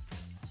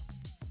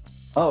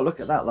 Oh, look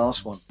at that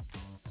last one.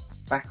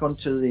 Back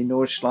onto the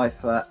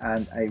Nordschleife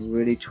and a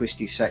really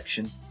twisty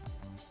section.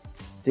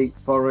 Deep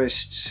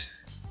forests.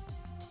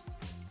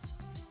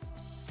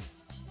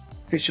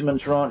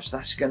 Fisherman's Ranch,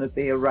 that's going to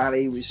be a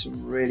rally with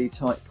some really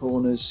tight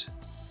corners.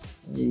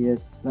 The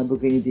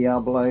Lamborghini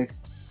Diablo.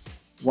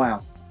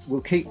 Wow,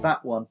 we'll keep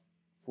that one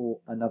for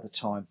another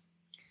time.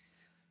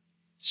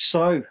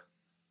 So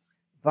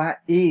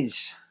that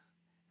is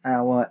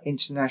our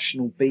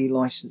International B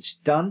license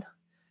done.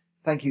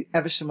 Thank you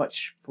ever so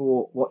much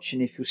for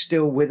watching. If you're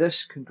still with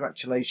us,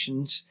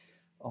 congratulations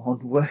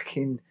on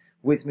working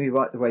with me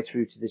right the way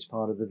through to this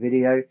part of the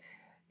video.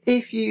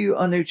 If you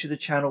are new to the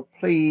channel,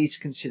 please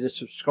consider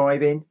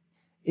subscribing.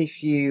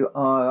 If you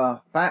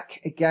are back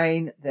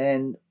again,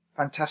 then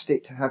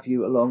fantastic to have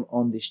you along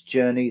on this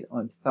journey that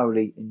I'm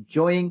thoroughly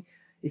enjoying.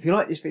 If you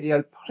like this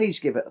video, please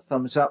give it a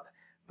thumbs up.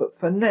 But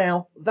for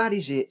now, that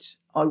is it.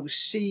 I will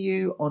see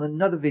you on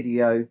another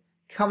video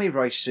coming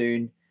very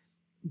soon.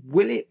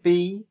 Will it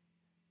be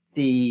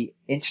the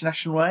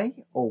international way,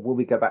 or will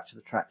we go back to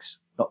the tracks?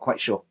 Not quite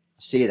sure.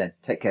 See you then.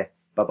 Take care.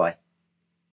 Bye bye.